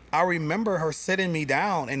I remember her sitting me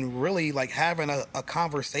down and really like having a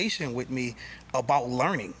conversation with me about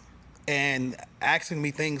learning and asking me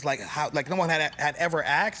things like how, like no one had ever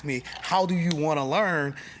asked me, how do you want to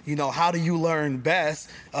learn? You know, how do you learn best?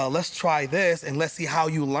 Let's try this and let's see how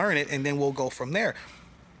you learn it. And then we'll go from there.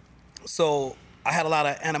 So I had a lot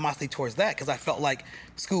of animosity towards that because I felt like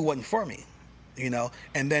school wasn't for me, you know?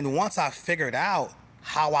 And then once I figured out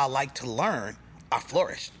how I like to learn, I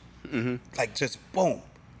flourished. Like just boom.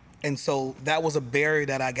 And so that was a barrier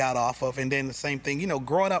that I got off of. And then the same thing, you know,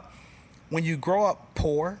 growing up, when you grow up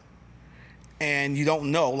poor and you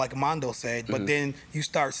don't know, like Mondo said, but then you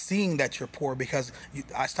start seeing that you're poor because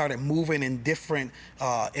I started moving in different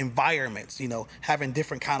environments, you know, having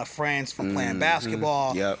different kind of friends from playing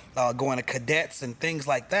basketball, going to cadets and things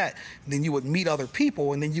like that. Then you would meet other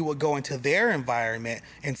people, and then you would go into their environment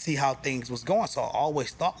and see how things was going. So I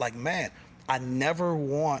always thought, like, man, I never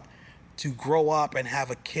want to grow up and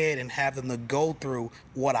have a kid and have them to go through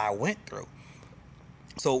what I went through.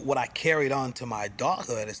 So what I carried on to my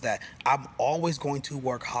adulthood is that I'm always going to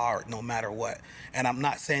work hard no matter what. And I'm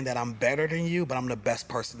not saying that I'm better than you, but I'm the best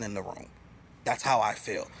person in the room. That's how I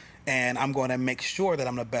feel. And I'm going to make sure that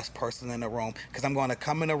I'm the best person in the room, because I'm going to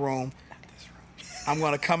come in the room. I'm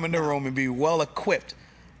going to come in the room and be well equipped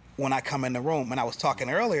when I come in the room. And I was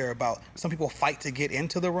talking earlier about some people fight to get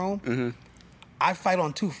into the room. I fight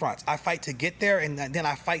on two fronts. I fight to get there, and then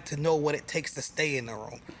I fight to know what it takes to stay in the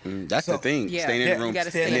room. That's the thing. Staying in the room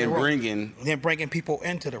and then bringing people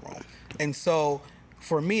into the room. And so,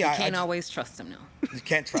 for me, you can't always trust them, though. You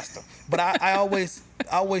can't trust them. But I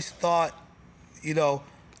always thought, you know,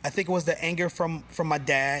 I think it was the anger from my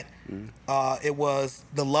dad. It was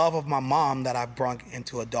the love of my mom that I brought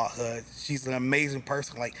into adulthood. She's an amazing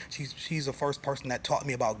person. Like, she's the first person that taught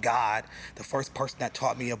me about God, the first person that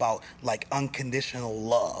taught me about, like, unconditional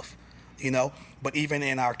love, you know, but even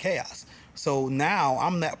in our chaos. So now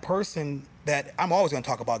I'm that person that I'm always going to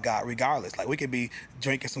talk about God regardless. Like, we could be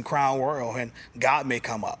drinking some Crown Royal and God may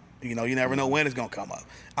come up. You know, you never know when it's going to come up.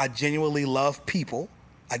 I genuinely love people.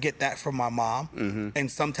 I get that from my mom. And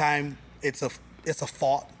sometimes it's a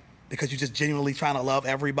fault, because you're just genuinely trying to love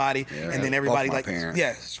everybody, and then everybody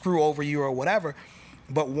screw over you or whatever.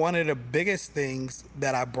 But one of the biggest things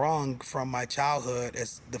that I brought from my childhood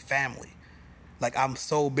is the family. Like, I'm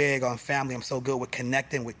so big on family. I'm so good with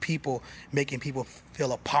connecting with people, making people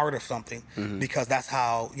feel a part of something, because that's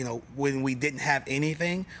how, you know, when we didn't have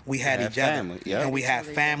anything, we had each other. And we had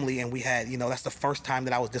family, and we had, you know, that's the first time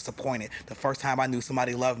that I was disappointed. The first time I knew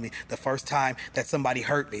somebody loved me. The first time that somebody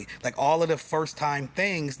hurt me. Like, all of the first time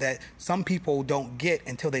things that some people don't get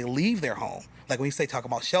until they leave their home. Like, when you say talk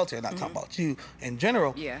about shelter, not talking about you in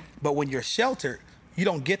general. But when you're sheltered, you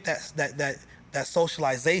don't get that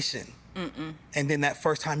socialization. And then that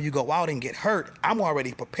first time you go out and get hurt, I'm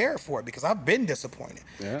already prepared for it, because I've been disappointed.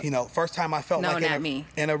 You know, first time I felt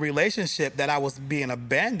in a relationship that I was being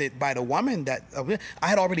abandoned by the woman that I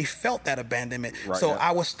had already felt that abandonment. So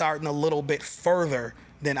I was starting a little bit further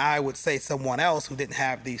than I would say someone else who didn't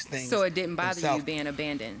have these things. So it didn't bother you being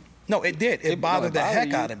abandoned? No, it did. It bothered the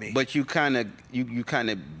heck out of me. But you kind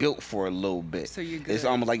of built for a little bit. So you're good. It's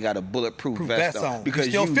almost like you got a bulletproof vest on, because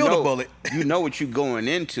you still feel the bullet. You know what you're going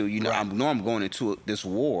into. You know, I'm going into this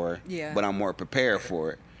war, but I'm more prepared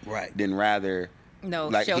for it. Than rather,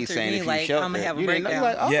 like he's saying, if you shelter, I'm gonna have a breakdown.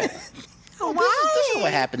 Like, oh, this is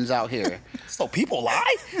what happens out here. So people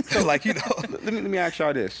lie. So, like, you know. Let me ask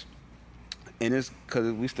y'all this, and it's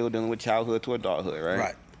because we still dealing with childhood to adulthood, right?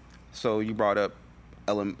 Right. So you brought up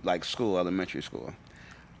elementary school.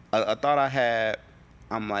 A thought I had,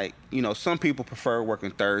 I'm like, you know, some people prefer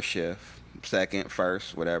working third shift, second,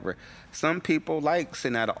 first, whatever. Some people like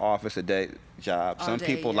sitting at an office a day job. Some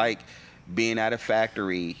people like being at a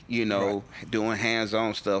factory, you know, doing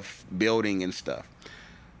hands-on stuff, building and stuff.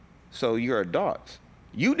 So you're adults.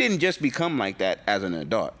 You didn't just become like that as an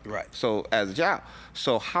adult. So as a child.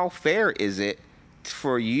 So how fair is it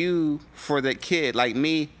for you, for the kid like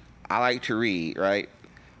me? I like to read, right?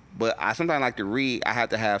 But I sometimes like to read. I have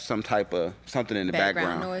to have some type of something in the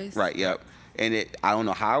background. Noise. Right, yep. And I don't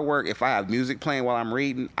know how it works. If I have music playing while I'm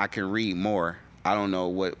reading, I can read more. I don't know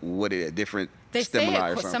what it different they stimuli say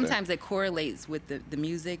or something. Sometimes it correlates with the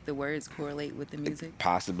music. The words correlate with the music.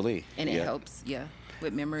 Possibly. And it helps,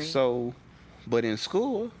 with memory. So, but in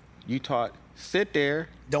school, you taught sit there.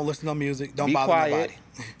 Don't listen to music. Don't be bother quiet nobody.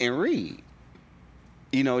 And read.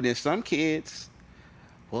 You know, then some kids...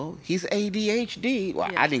 Well, he's ADHD. Well,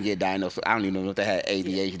 I didn't get diagnosed. I don't even know if they had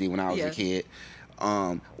ADHD when I was a kid.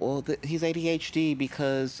 He's ADHD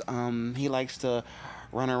because he likes to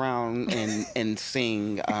run around and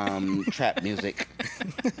sing trap music.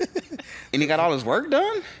 And he got all his work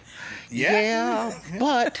done?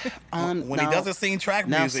 But when he doesn't sing track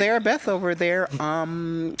music. Now, Sarah Beth over there,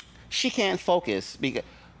 she can't focus.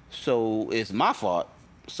 So it's my fault.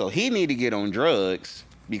 So he need to get on drugs.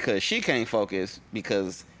 Because she can't focus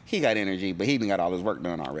because he got energy, but he even got all his work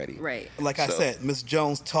done already. Right. Like I said, Miss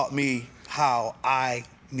Jones taught me how I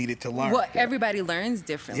needed to learn. Well, everybody learns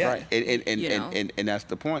differently. Right. And that's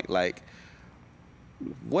the point. Like,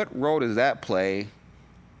 what role does that play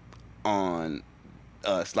on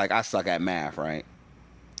us? Like, I suck at math, right?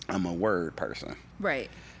 I'm a word person. Right.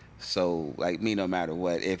 So like me, no matter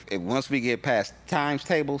what, if once we get past times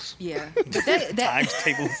tables, Yeah. But that Times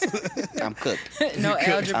tables. I'm cooked. no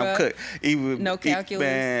algebra. I'm cooked. Even No calculus.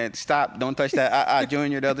 Man, stop! Don't touch that.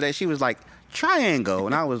 Junior the other day, she was like triangle,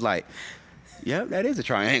 and I was like, "Yep, that is a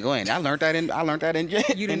triangle." And I learned that in jail.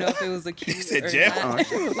 You didn't know if it was a cube said or jail. not.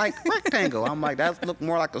 She was like rectangle. I'm like, that look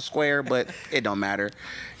more like a square, but it don't matter.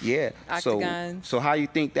 Yeah. Octagon. So how you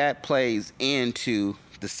think that plays into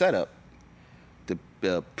the setup?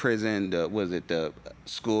 The prison, the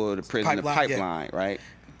school, the prison, the Pipeline, yeah. pipeline, right?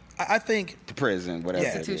 I think The prison, whatever it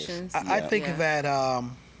is. Institutions. I think Yeah. that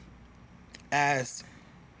as,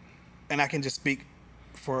 and I can just speak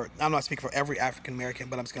for, I'm not speaking for every African American,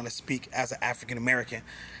 but I'm just going to speak as an African American.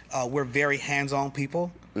 We're very hands-on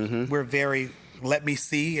people. We're very, let me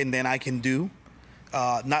see and then I can do.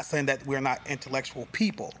 Not saying that we're not intellectual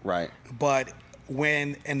people. Right. But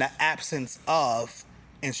when in the absence of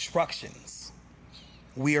instructions,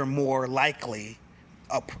 we are more likely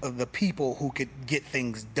the people who could get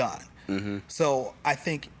things done. So I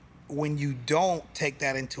think when you don't take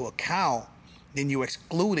that into account, then you're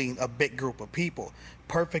excluding a big group of people.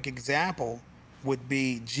 Perfect example would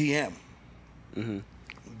be GM.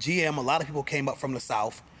 GM, a lot of people came up from the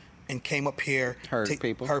South and came up here Herd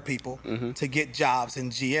people to get jobs in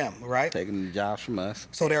GM, right? Taking the jobs from us.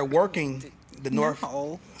 So they're working the North.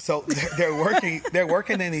 No. So they're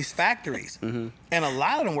working in these factories, and a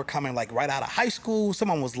lot of them were coming like right out of high school.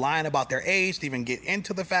 Someone was lying about their age to even get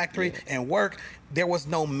into the factory and work. There was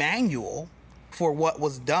no manual for what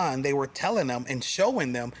was done. They were telling them and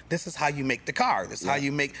showing them, this is how you make the car. This is how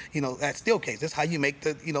you make, that steel case. This is how you make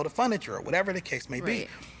the, the furniture or whatever the case may be. Right.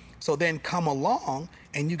 So then come along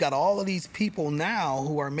and you got all of these people now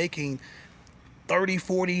who are making $30,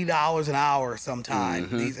 $40 an hour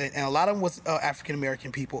sometimes. And a lot of them was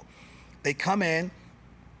African-American people. They come in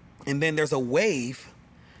and then there's a wave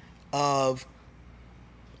of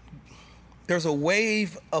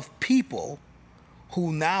people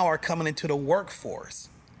who now are coming into the workforce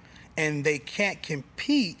and they can't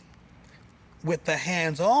compete with the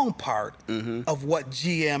hands-on part of what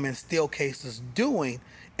GM and Steelcase is doing,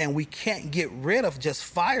 and we can't get rid of, just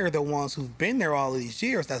fire the ones who've been there all of these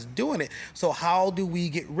years that's doing it. So how do we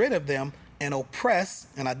get rid of them and oppress,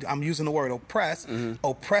 and I'm using the word oppress,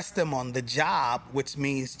 oppress them on the job, which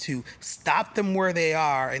means to stop them where they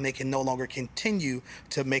are and they can no longer continue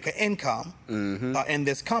to make an income in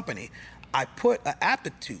this company. I put an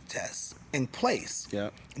aptitude test in place.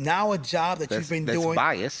 Yep. Now a job that you've been doing. That's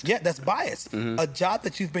biased. Yeah, that's biased. A job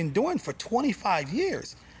that you've been doing for 25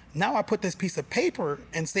 years. Now I put this piece of paper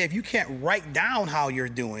and say, if you can't write down how you're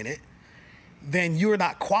doing it, then you're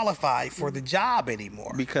not qualified for the job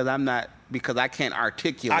anymore. Because I can't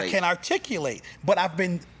articulate. I can articulate, but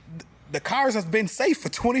the cars have been safe for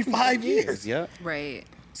 25 years. Yeah. Right.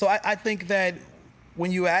 So I think that when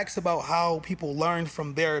you ask about how people learn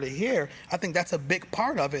from there to here, I think that's a big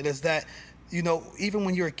part of it, is that, even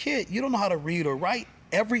when you're a kid, you don't know how to read or write.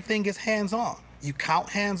 Everything is hands-on. You count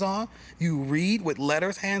hands-on. You read with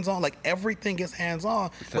letters hands-on. Like, everything is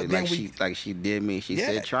hands-on. So But she did me. She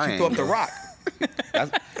said triangle. she threw up the rock.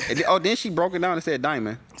 Then she broke it down and said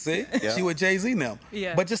diamond. See? Yeah. She with Jay-Z now.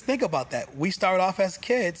 Yeah. But just think about that. We start off as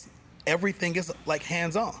kids, everything is like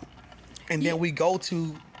hands-on. And then we go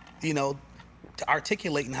to, to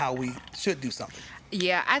articulating how we should do something.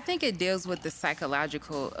 Yeah, I think it deals with the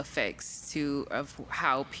psychological effects too of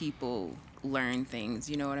how people learn things.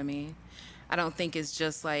 You know what I mean? I don't think it's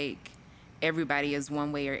just like everybody is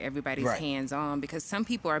one way or everybody's Right. hands-on, because some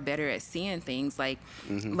people are better at seeing things. Like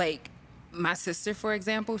my sister, for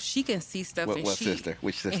example, she can see stuff. What and sister?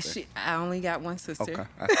 Which and sister? I only got one sister. Okay.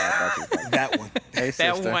 I thought you That one. Hey,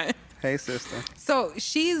 That sister. one. Hey, sister. So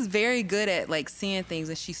she's very good at like seeing things,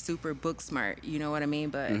 and she's super book smart. You know what I mean?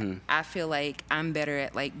 But I feel like I'm better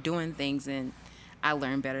at like doing things, and I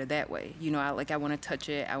learn better that way. I want to touch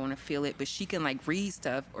it, I want to feel it, but she can like read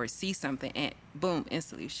stuff or see something, and boom,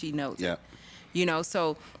 instantly she knows. Yeah. it.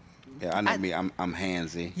 So. Yeah, I know me. I'm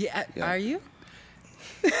handsy. Yeah. Yeah. Are you?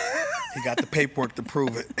 He got the paperwork to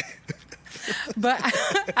prove it. But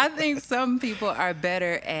I think some people are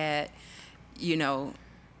better at,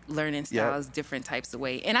 learning styles different types of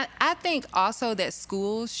way. And I think also that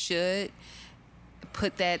schools should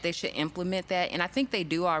they should implement that. And I think they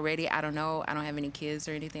do already. I don't know. I don't have any kids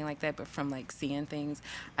or anything like that, but from like seeing things,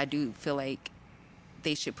 I do feel like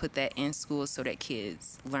they should put that in schools so that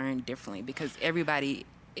kids learn differently, because everybody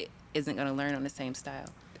isn't going to learn on the same style.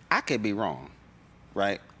 I could be wrong,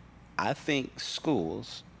 right? I think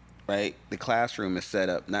schools right? The classroom is set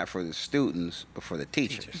up not for the students, but for the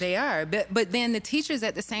teachers. They are, but then the teachers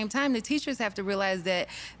at the same time, the teachers have to realize that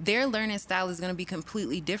their learning style is going to be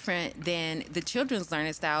completely different than the children's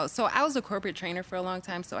learning style. So I was a corporate trainer for a long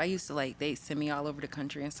time, so I used to they send me all over the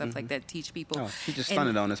country and stuff like that, teach people. Oh, she just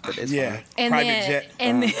stunted on us, but it's Yeah. fine. And Private then, jet.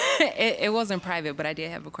 and then, it wasn't private, but I did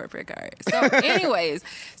have a corporate card. So, anyways,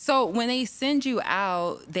 so when they send you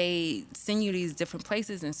out, they send you these different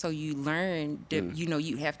places, and so you learn.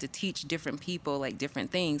 You have to teach different people like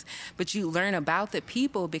different things, but you learn about the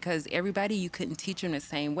people because everybody you couldn't teach them the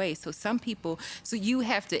same way. So some people, so you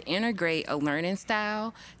have to integrate a learning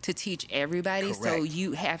style to teach everybody. Correct. So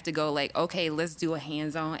you have to go okay, let's do a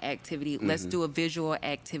hands-on activity. Let's do a visual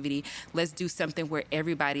activity. Let's do something where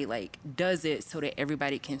everybody does it so that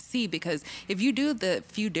everybody can see. Because if you do the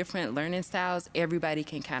few different learning styles, everybody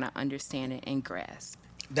can kind of understand it and grasp.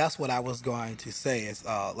 That's what I was going to say is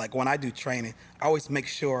when I do training, I always make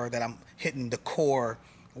sure that I'm hitting the core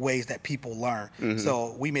ways that people learn.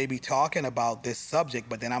 So we may be talking about this subject,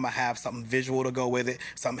 but then I'm gonna have something visual to go with it,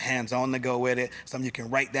 something hands-on to go with it, something you can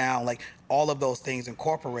write down, all of those things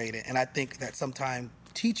incorporated. And I think that sometimes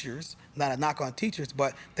teachers, not a knock on teachers,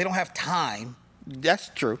 but they don't have time. That's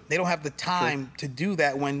true. They don't have the time to do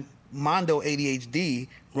that when Mondo ADHD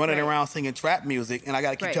running around singing trap music, and I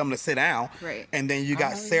got to keep telling him to sit down. Right. And then you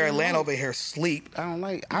got Sarah Lynn over here sleep.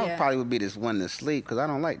 I Yeah. probably would be this one to sleep because I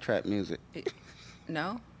don't like trap music.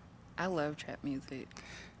 No, I love trap music.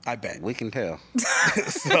 I bet. We can tell.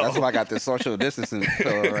 That's why I got this social distancing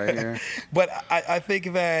pillow right here. But I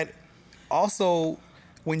think that also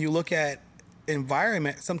when you look at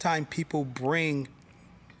environment, sometimes people bring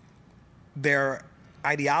their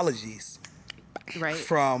ideologies Right.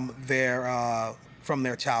 from their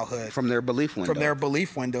childhood, From their belief window. from their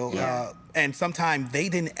belief window, Yeah. and sometimes they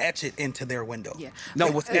didn't etch it into their window. Yeah.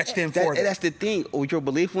 It was etched in for them. That's the thing with your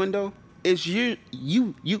belief window is you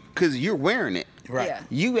because you're wearing it. Right. Yeah.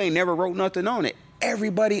 You ain't never wrote nothing on it.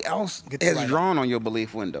 Everybody else Get to has write drawn on your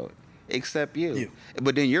belief window except you.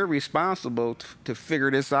 But then you're responsible to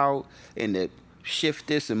figure this out and to shift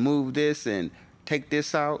this and move this and take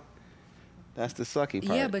this out. That's the sucky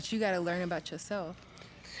part. Yeah, but you got to learn about yourself.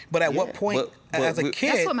 But at Yeah, what point, but as a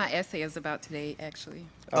kid, That's what my essay is about today, actually.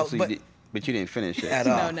 Oh, so but- but you didn't finish it. at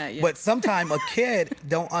No, all. not yet. But sometimes a kid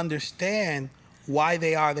don't understand why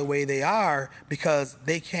they are the way they are because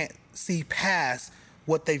they can't see past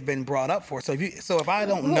what they've been brought up for. So if I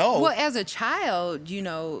don't know, Well, as a child,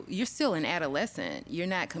 you're still an adolescent. You're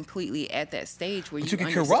not completely at that stage where But you you can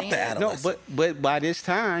understand. corrupt the No, adolescent. but by this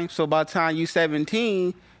time, so by the time you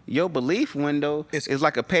 17, your belief window It's- is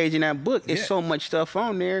like a page in that book. It's Yeah. so much stuff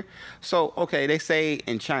on there. So okay, they say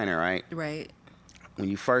in China, right? Right. When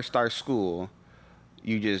you first start school,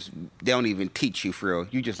 they don't even teach you for real.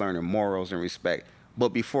 You just learn the morals and respect. But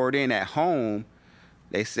before then, at home,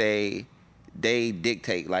 they say they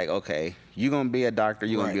dictate okay, you're gonna be a doctor,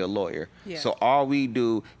 you're gonna be a lawyer. Yeah. So all we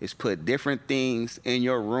do is put different things in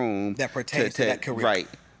your room That pertains to that career. Right.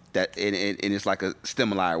 That and it's like a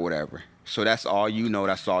stimuli or whatever. So that's all you know.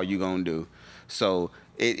 That's all you gonna do. So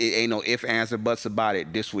it ain't no ifs, ands, or buts about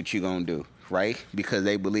it. This what you gonna do, right? Because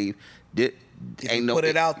they believe if you put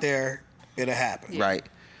it out there, it'll happen. Yeah. right.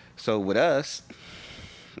 So with us,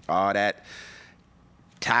 all that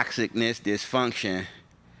toxicness, dysfunction.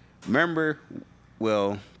 Remember,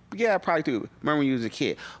 well, yeah, probably too. Remember when you was a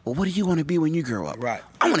kid? Well, what do you want to be when you grow up? Right.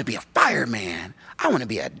 I want to be a fireman. I want to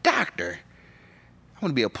be a doctor. I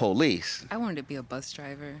want to be a police. I wanted to be a bus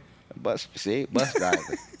driver. Bus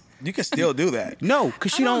driver. You can still do that. No,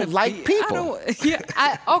 because you don't like people.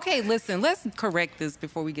 Okay, listen, let's correct this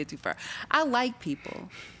before we get too far. I like people,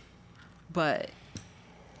 but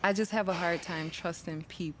I just have a hard time trusting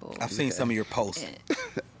people. I've seen some of your posts.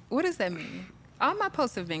 What does that mean? All my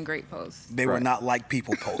posts have been great posts. They were Right. not like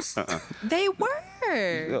people posts. They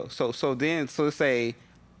were. So say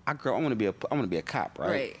I want to be a cop, right?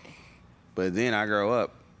 Right. But then I grow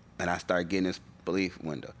up and I start getting this belief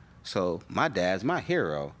window. So my dad's my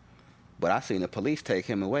hero, but I seen the police take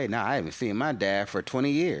him away. Now I haven't seen my dad for 20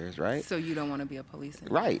 years, right? So you don't want to be a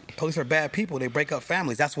policeman. Right. Police are bad people. They break up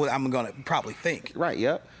families. That's what I'm going to probably think. Right,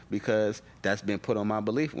 yep. Because that's been put on my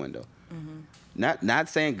belief window. Mm-hmm. Not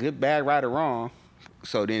saying good, bad, right, or wrong.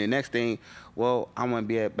 So then the next thing, well, I want to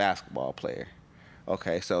be a basketball player.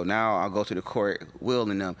 Okay, so now I'll go to the court,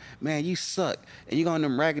 wielding them. Man, you suck. And you got on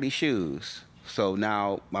them raggedy shoes. So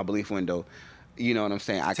now my belief window, you know what I'm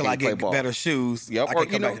saying? Until I can't play get ball. better shoes. Yep, I or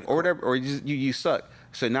can come back to the or court. whatever, or you suck.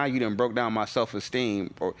 So now you done broke down my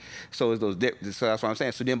self-esteem, or so it's those. So that's what I'm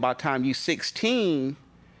saying. So then by the time you 16,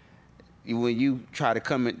 when you try to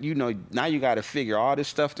come in, now you got to figure all this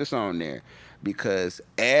stuff that's on there. because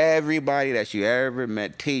everybody that you ever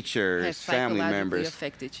met, teachers, Has family psychologically members,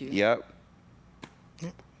 affected you. Yep.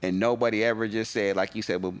 And nobody ever just said, like you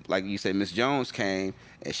said, Miss Jones came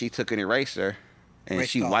and she took an eraser and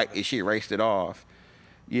she erased it off,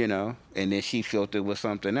 you know, and then she filled it with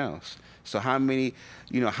something else. So how many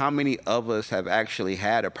of us have actually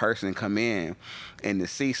had a person come in and to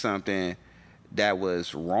see something that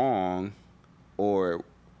was wrong, or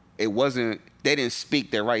they didn't speak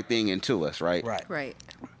the right thing into us, right? Right.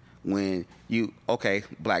 When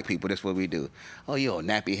black people, that's what we do. Oh, you're a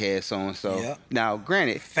nappy head so-and-so. Yep. Now,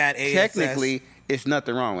 granted, Fat ASS. technically, it's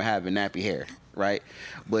nothing wrong with having nappy hair, right?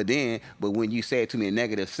 But when you say it to me in a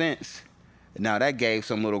negative sense, now that gave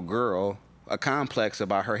some little girl a complex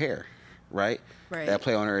about her hair, right? That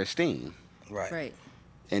play on her esteem. Right.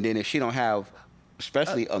 And then if she don't have,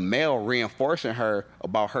 especially a male reinforcing her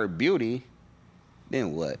about her beauty,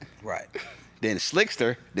 then what? Right. Then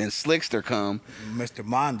Slickster come. Mr.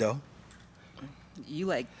 Mondo. You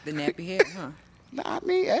like the nappy hair, huh? I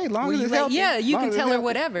mean, hey, long as it's like, healthy. yeah, you long can as tell it's her healthy.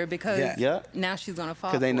 whatever because Yeah. now she's gonna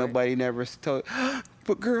fall. Because ain't for nobody never told.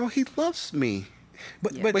 But girl, he loves me.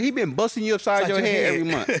 But But he been busting you upside your head every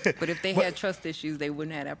month. But if they had trust issues, they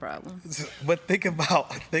wouldn't have that problem. But think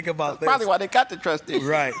about this. Probably why they got the trust issue.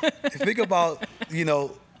 Right. Think about,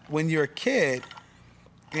 when you're a kid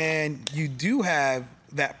and you do have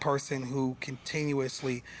that person who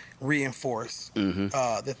continuously reinforce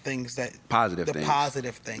the things that Positive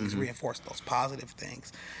things. reinforce those positive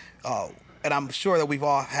things. And I'm sure that we've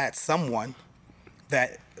all had someone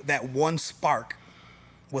that one spark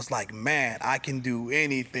was like, man, I can do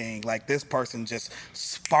anything. Like this person just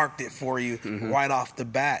sparked it for you right off the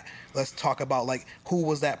bat. Let's talk about like who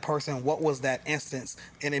was that person? What was that instance?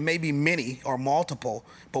 And it may be many or multiple,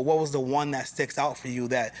 but what was the one that sticks out for you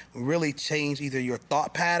that really changed either your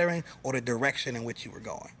thought pattern or the direction in which you were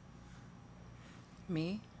going?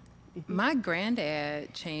 Me? My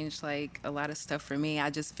granddad changed like a lot of stuff for me. I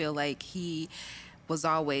just feel like he was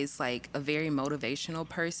always like a very motivational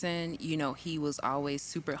person. He was always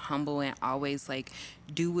super humble and always like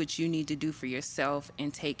do what you need to do for yourself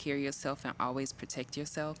and take care of yourself and always protect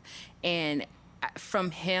yourself. And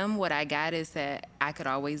from him, what I got is that I could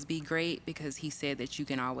always be great because he said that you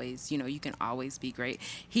can always, you can always be great.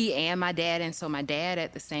 He and my dad. And so my dad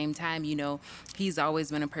at the same time, he's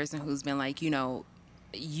always been a person who's been like,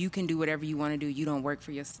 you can do whatever you want to do. You don't work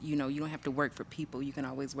for you don't have to work for people. You can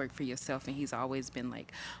always work for yourself. And he's always been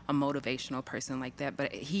like a motivational person like that.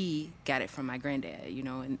 But he got it from my granddad,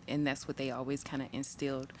 and that's what they always kind of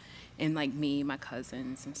instilled in like me, my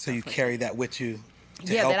cousins and stuff. So you like carry that with you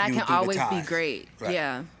to yeah, help that I you can through the always be times. great. Right.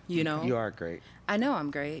 Yeah, You are great. I know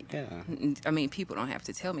I'm great. Yeah. I mean, people don't have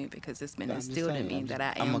to tell me because it's been I'm just instilled in saying, me that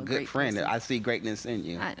I am I'm a great good friend. person. I see greatness in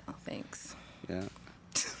you. I know, thanks. Yeah.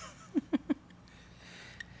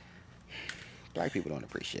 Black people don't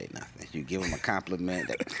appreciate nothing. You give them a compliment.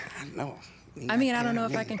 No. I mean, I don't know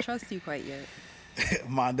if I can trust you quite yet.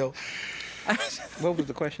 Mondo. What was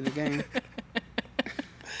the question again?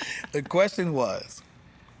 The question was,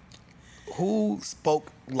 who spoke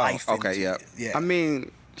life into Okay, yeah. you? Yeah. I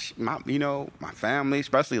mean, my family,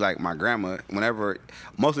 especially like my grandma.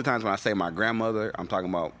 Most of the times when I say my grandmother, I'm talking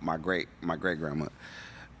about my great grandma,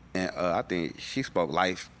 and I think she spoke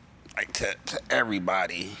life like to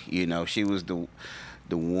everybody. She was the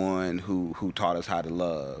one who taught us how to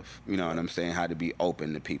love. You know what I'm saying? How to be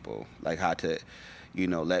open to people, like how to,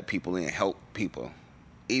 let people in, help people.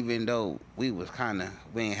 Even though we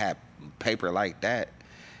ain't have paper like that,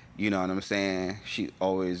 you know what I'm saying? She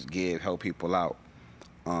always help people out.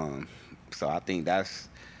 So I think that's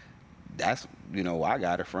where I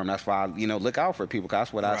got it from. That's why I, look out for people, 'cause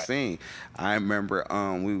that's what I seen. I remember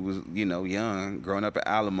we was, young, growing up at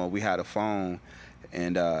Alamo, we had a phone,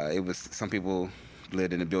 and it was some people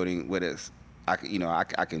lived in the building with us. I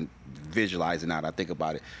can visualize it now that I think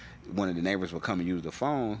about it. One of the neighbors would come and use the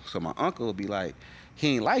phone, so my uncle would be like,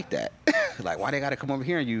 he ain't like that. Like, why they got to come over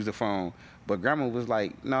here and use the phone? But grandma was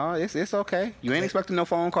like, no, it's okay. You ain't expecting no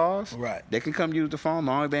phone calls. Right. They can come use the phone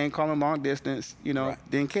long as they ain't calling long distance,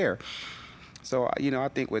 didn't care. So, I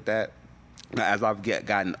think with that, as I've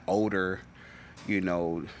gotten older,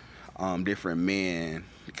 different men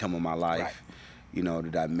come in my life,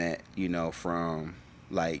 that I met, from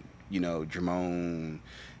like, Jermone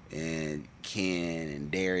and Ken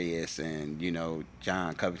and Darius and,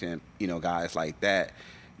 John Covington, guys like that,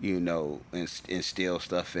 instill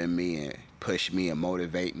stuff in me and push me and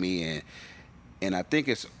motivate me. And I think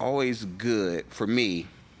it's always good for me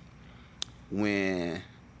when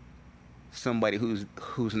somebody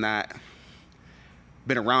who's not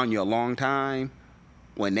been around you a long time,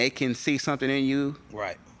 when they can see something in you,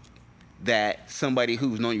 Right. that somebody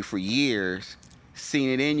who's known you for years seen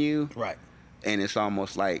it in you, Right. and it's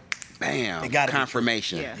almost like, bam, It gotta be true.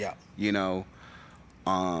 confirmation. Yeah. Yeah. You know,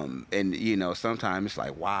 and you know, sometimes it's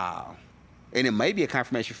like, wow, and it may be a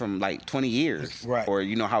confirmation from like 20 years, Right. or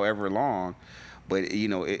you know, however long, but you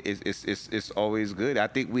know, it's always good. I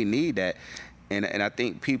think we need that, and I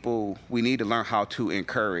think we need to learn how to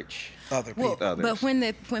encourage Other people. others. But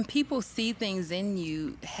when people see things in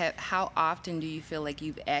you, how often do you feel like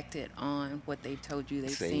you've acted on what they've told you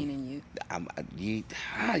they've seen in you? You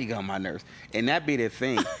got on my nerves, and that be the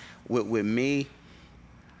thing with me.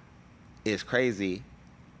 It's crazy.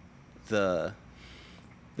 The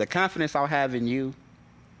confidence I'll have in you,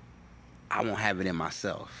 I won't have it in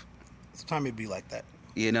myself. Sometimes it be like that.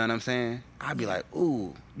 You know what I'm saying? I'll be like,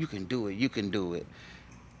 ooh, you can do it.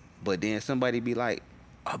 But then somebody be like,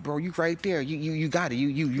 oh, bro, you right there. You got it.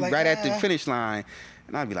 You Like, right at the finish line.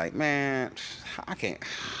 And I'll be like, man, I can't.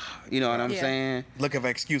 You know what I'm Yeah. saying? Look of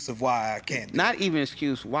an excuse of why I can't. Not even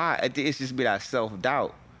excuse why. It's just be that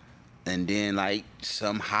self-doubt. And then like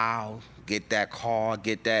somehow get that call,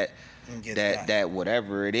 get that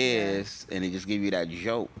whatever it is, and it just give you that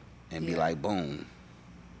joke and be like, boom.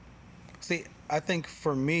 See, I think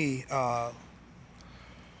for me,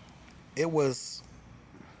 it was,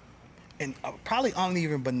 and probably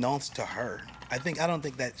unbeknownst to her. I don't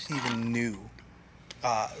think that she even knew.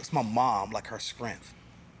 It's my mom, like her strength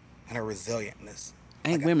and her resilientness.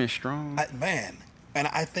 Ain't women strong? Man, and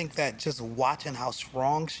I think that just watching how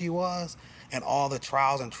strong she was and all the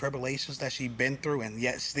trials and tribulations that she'd been through, and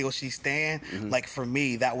yet still she stand. Like for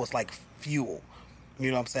me, that was like fuel.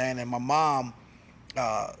 You know what I'm saying? And my mom,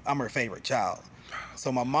 I'm her favorite child.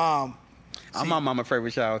 So my mom. I'm my mama's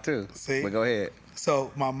favorite child too. See? But go ahead.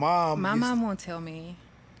 So my mom. My mom won't tell me.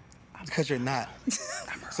 Because you're not.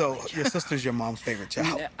 So your sister's your mom's favorite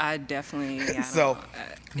child. I definitely. So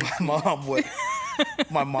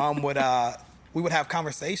my mom would we would have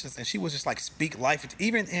conversations, and she would just like speak life,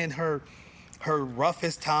 even in her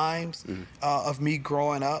roughest times of me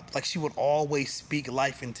growing up. Like she would always speak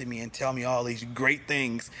life into me and tell me all these great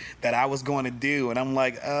things that I was going to do, and I'm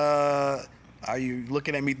like, are you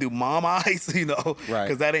looking at me through mom eyes? You know, Right.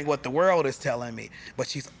 Because that ain't what the world is telling me. But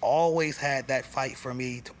she's always had that fight for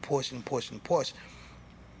me to push and push and push.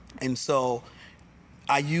 And so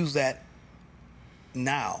I use that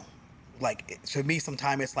now. Like, to me,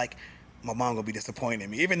 sometimes it's like, my mom gonna be disappointed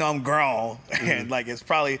in me, even though I'm grown. And like, it's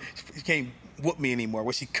probably, she can't whoop me anymore,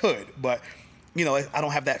 which she could. But, you know, I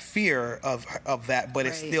don't have that fear of that, but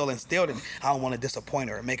it's still instilled in me. I don't want to disappoint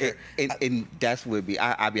her and make her. And that's what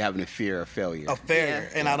I be having a fear of failure. A failure.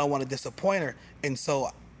 And I don't want to disappoint her. And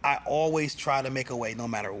so I always try to make a way no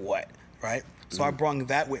matter what, right? So I brung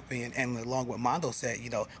that with me, and along with Mondo said, you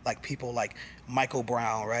know, like people like Michael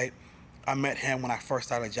Brown, right? I met him when I first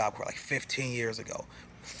started a job like 15 years ago.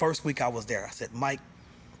 First week I was there, I said, Mike,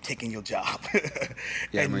 I'm taking your job.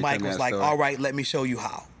 And Mike was like, all right, let me show you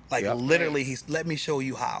how. Like literally, he's let me show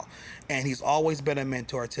you how. And he's always been a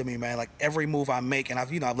mentor to me, man. Like every move I make, and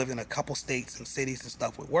I've lived in a couple states and cities and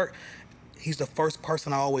stuff with work. He's the first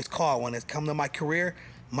person I always call when it's come to my career.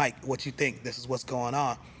 Mike, what you think? This is what's going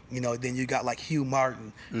on. You know, then you got like Hugh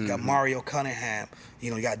Martin, you got Mario Cunningham,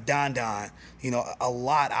 you know, you got Don, you know, a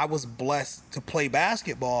lot. I was blessed to play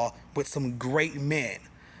basketball with some great men.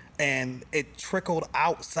 And it trickled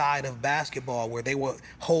outside of basketball where they would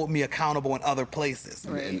hold me accountable in other places.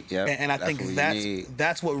 Right. And I think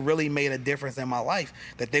that's what really made a difference in my life,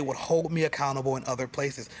 that they would hold me accountable in other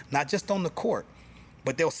places, not just on the court,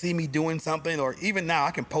 but they'll see me doing something, or even now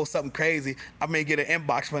I can post something crazy. I may get an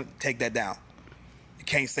inbox from, take that down. You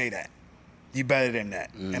can't say that. You better than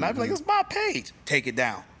that. And I'd be like, it's my page. Take it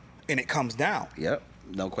down. And it comes down. Yep.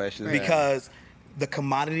 No question. Because the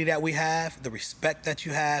commodity that we have, the respect that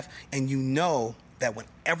you have, and you know that when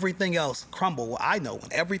everything else crumbles, well, I know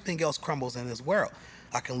when everything else crumbles in this world,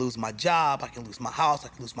 I can lose my job, I can lose my house, I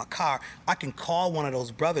can lose my car. I can call one of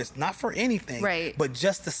those brothers, not for anything, right, but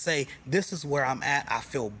just to say, this is where I'm at, I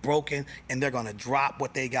feel broken, and they're gonna drop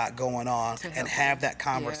what they got going on and have that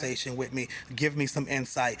conversation with me, give me some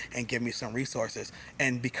insight, and give me some resources.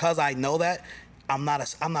 And because I know that, I'm not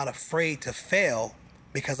afraid to fail,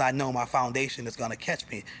 because I know my foundation is gonna catch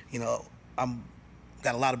me. You know, I'm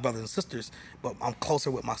got a lot of brothers and sisters, but I'm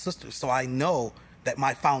closer with my sisters, so I know that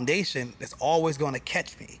my foundation is always going to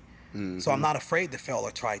catch me. So I'm not afraid to fail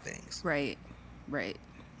or try things. Right.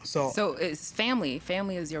 So it's family.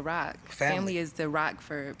 Family is your rock. Family is the rock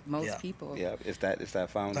for most people. Yeah, it's that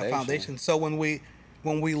foundation. That foundation. So when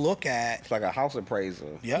we look at, it's like a house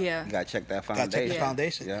appraisal. Yeah. You gotta check that foundation. Gotta check the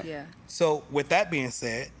foundation. Yeah. So with that being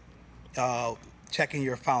said, checking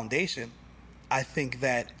your foundation, I think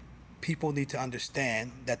that people need to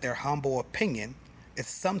understand that their humble opinion is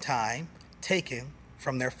sometimes taken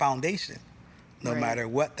from their foundation. No Right. matter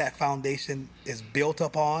what that foundation is built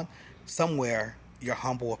upon, somewhere your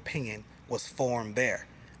humble opinion was formed there.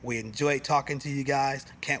 We enjoyed talking to you guys.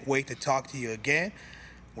 Can't wait to talk to you again.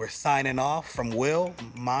 We're signing off from Will,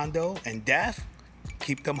 Mondo, and Daph.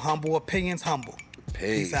 Keep them humble opinions humble.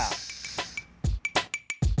 Peace out.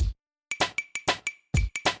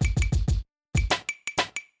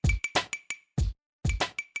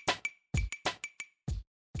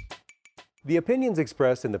 The opinions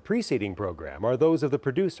expressed in the preceding program are those of the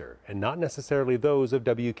producer and not necessarily those of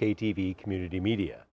WKTV Community Media.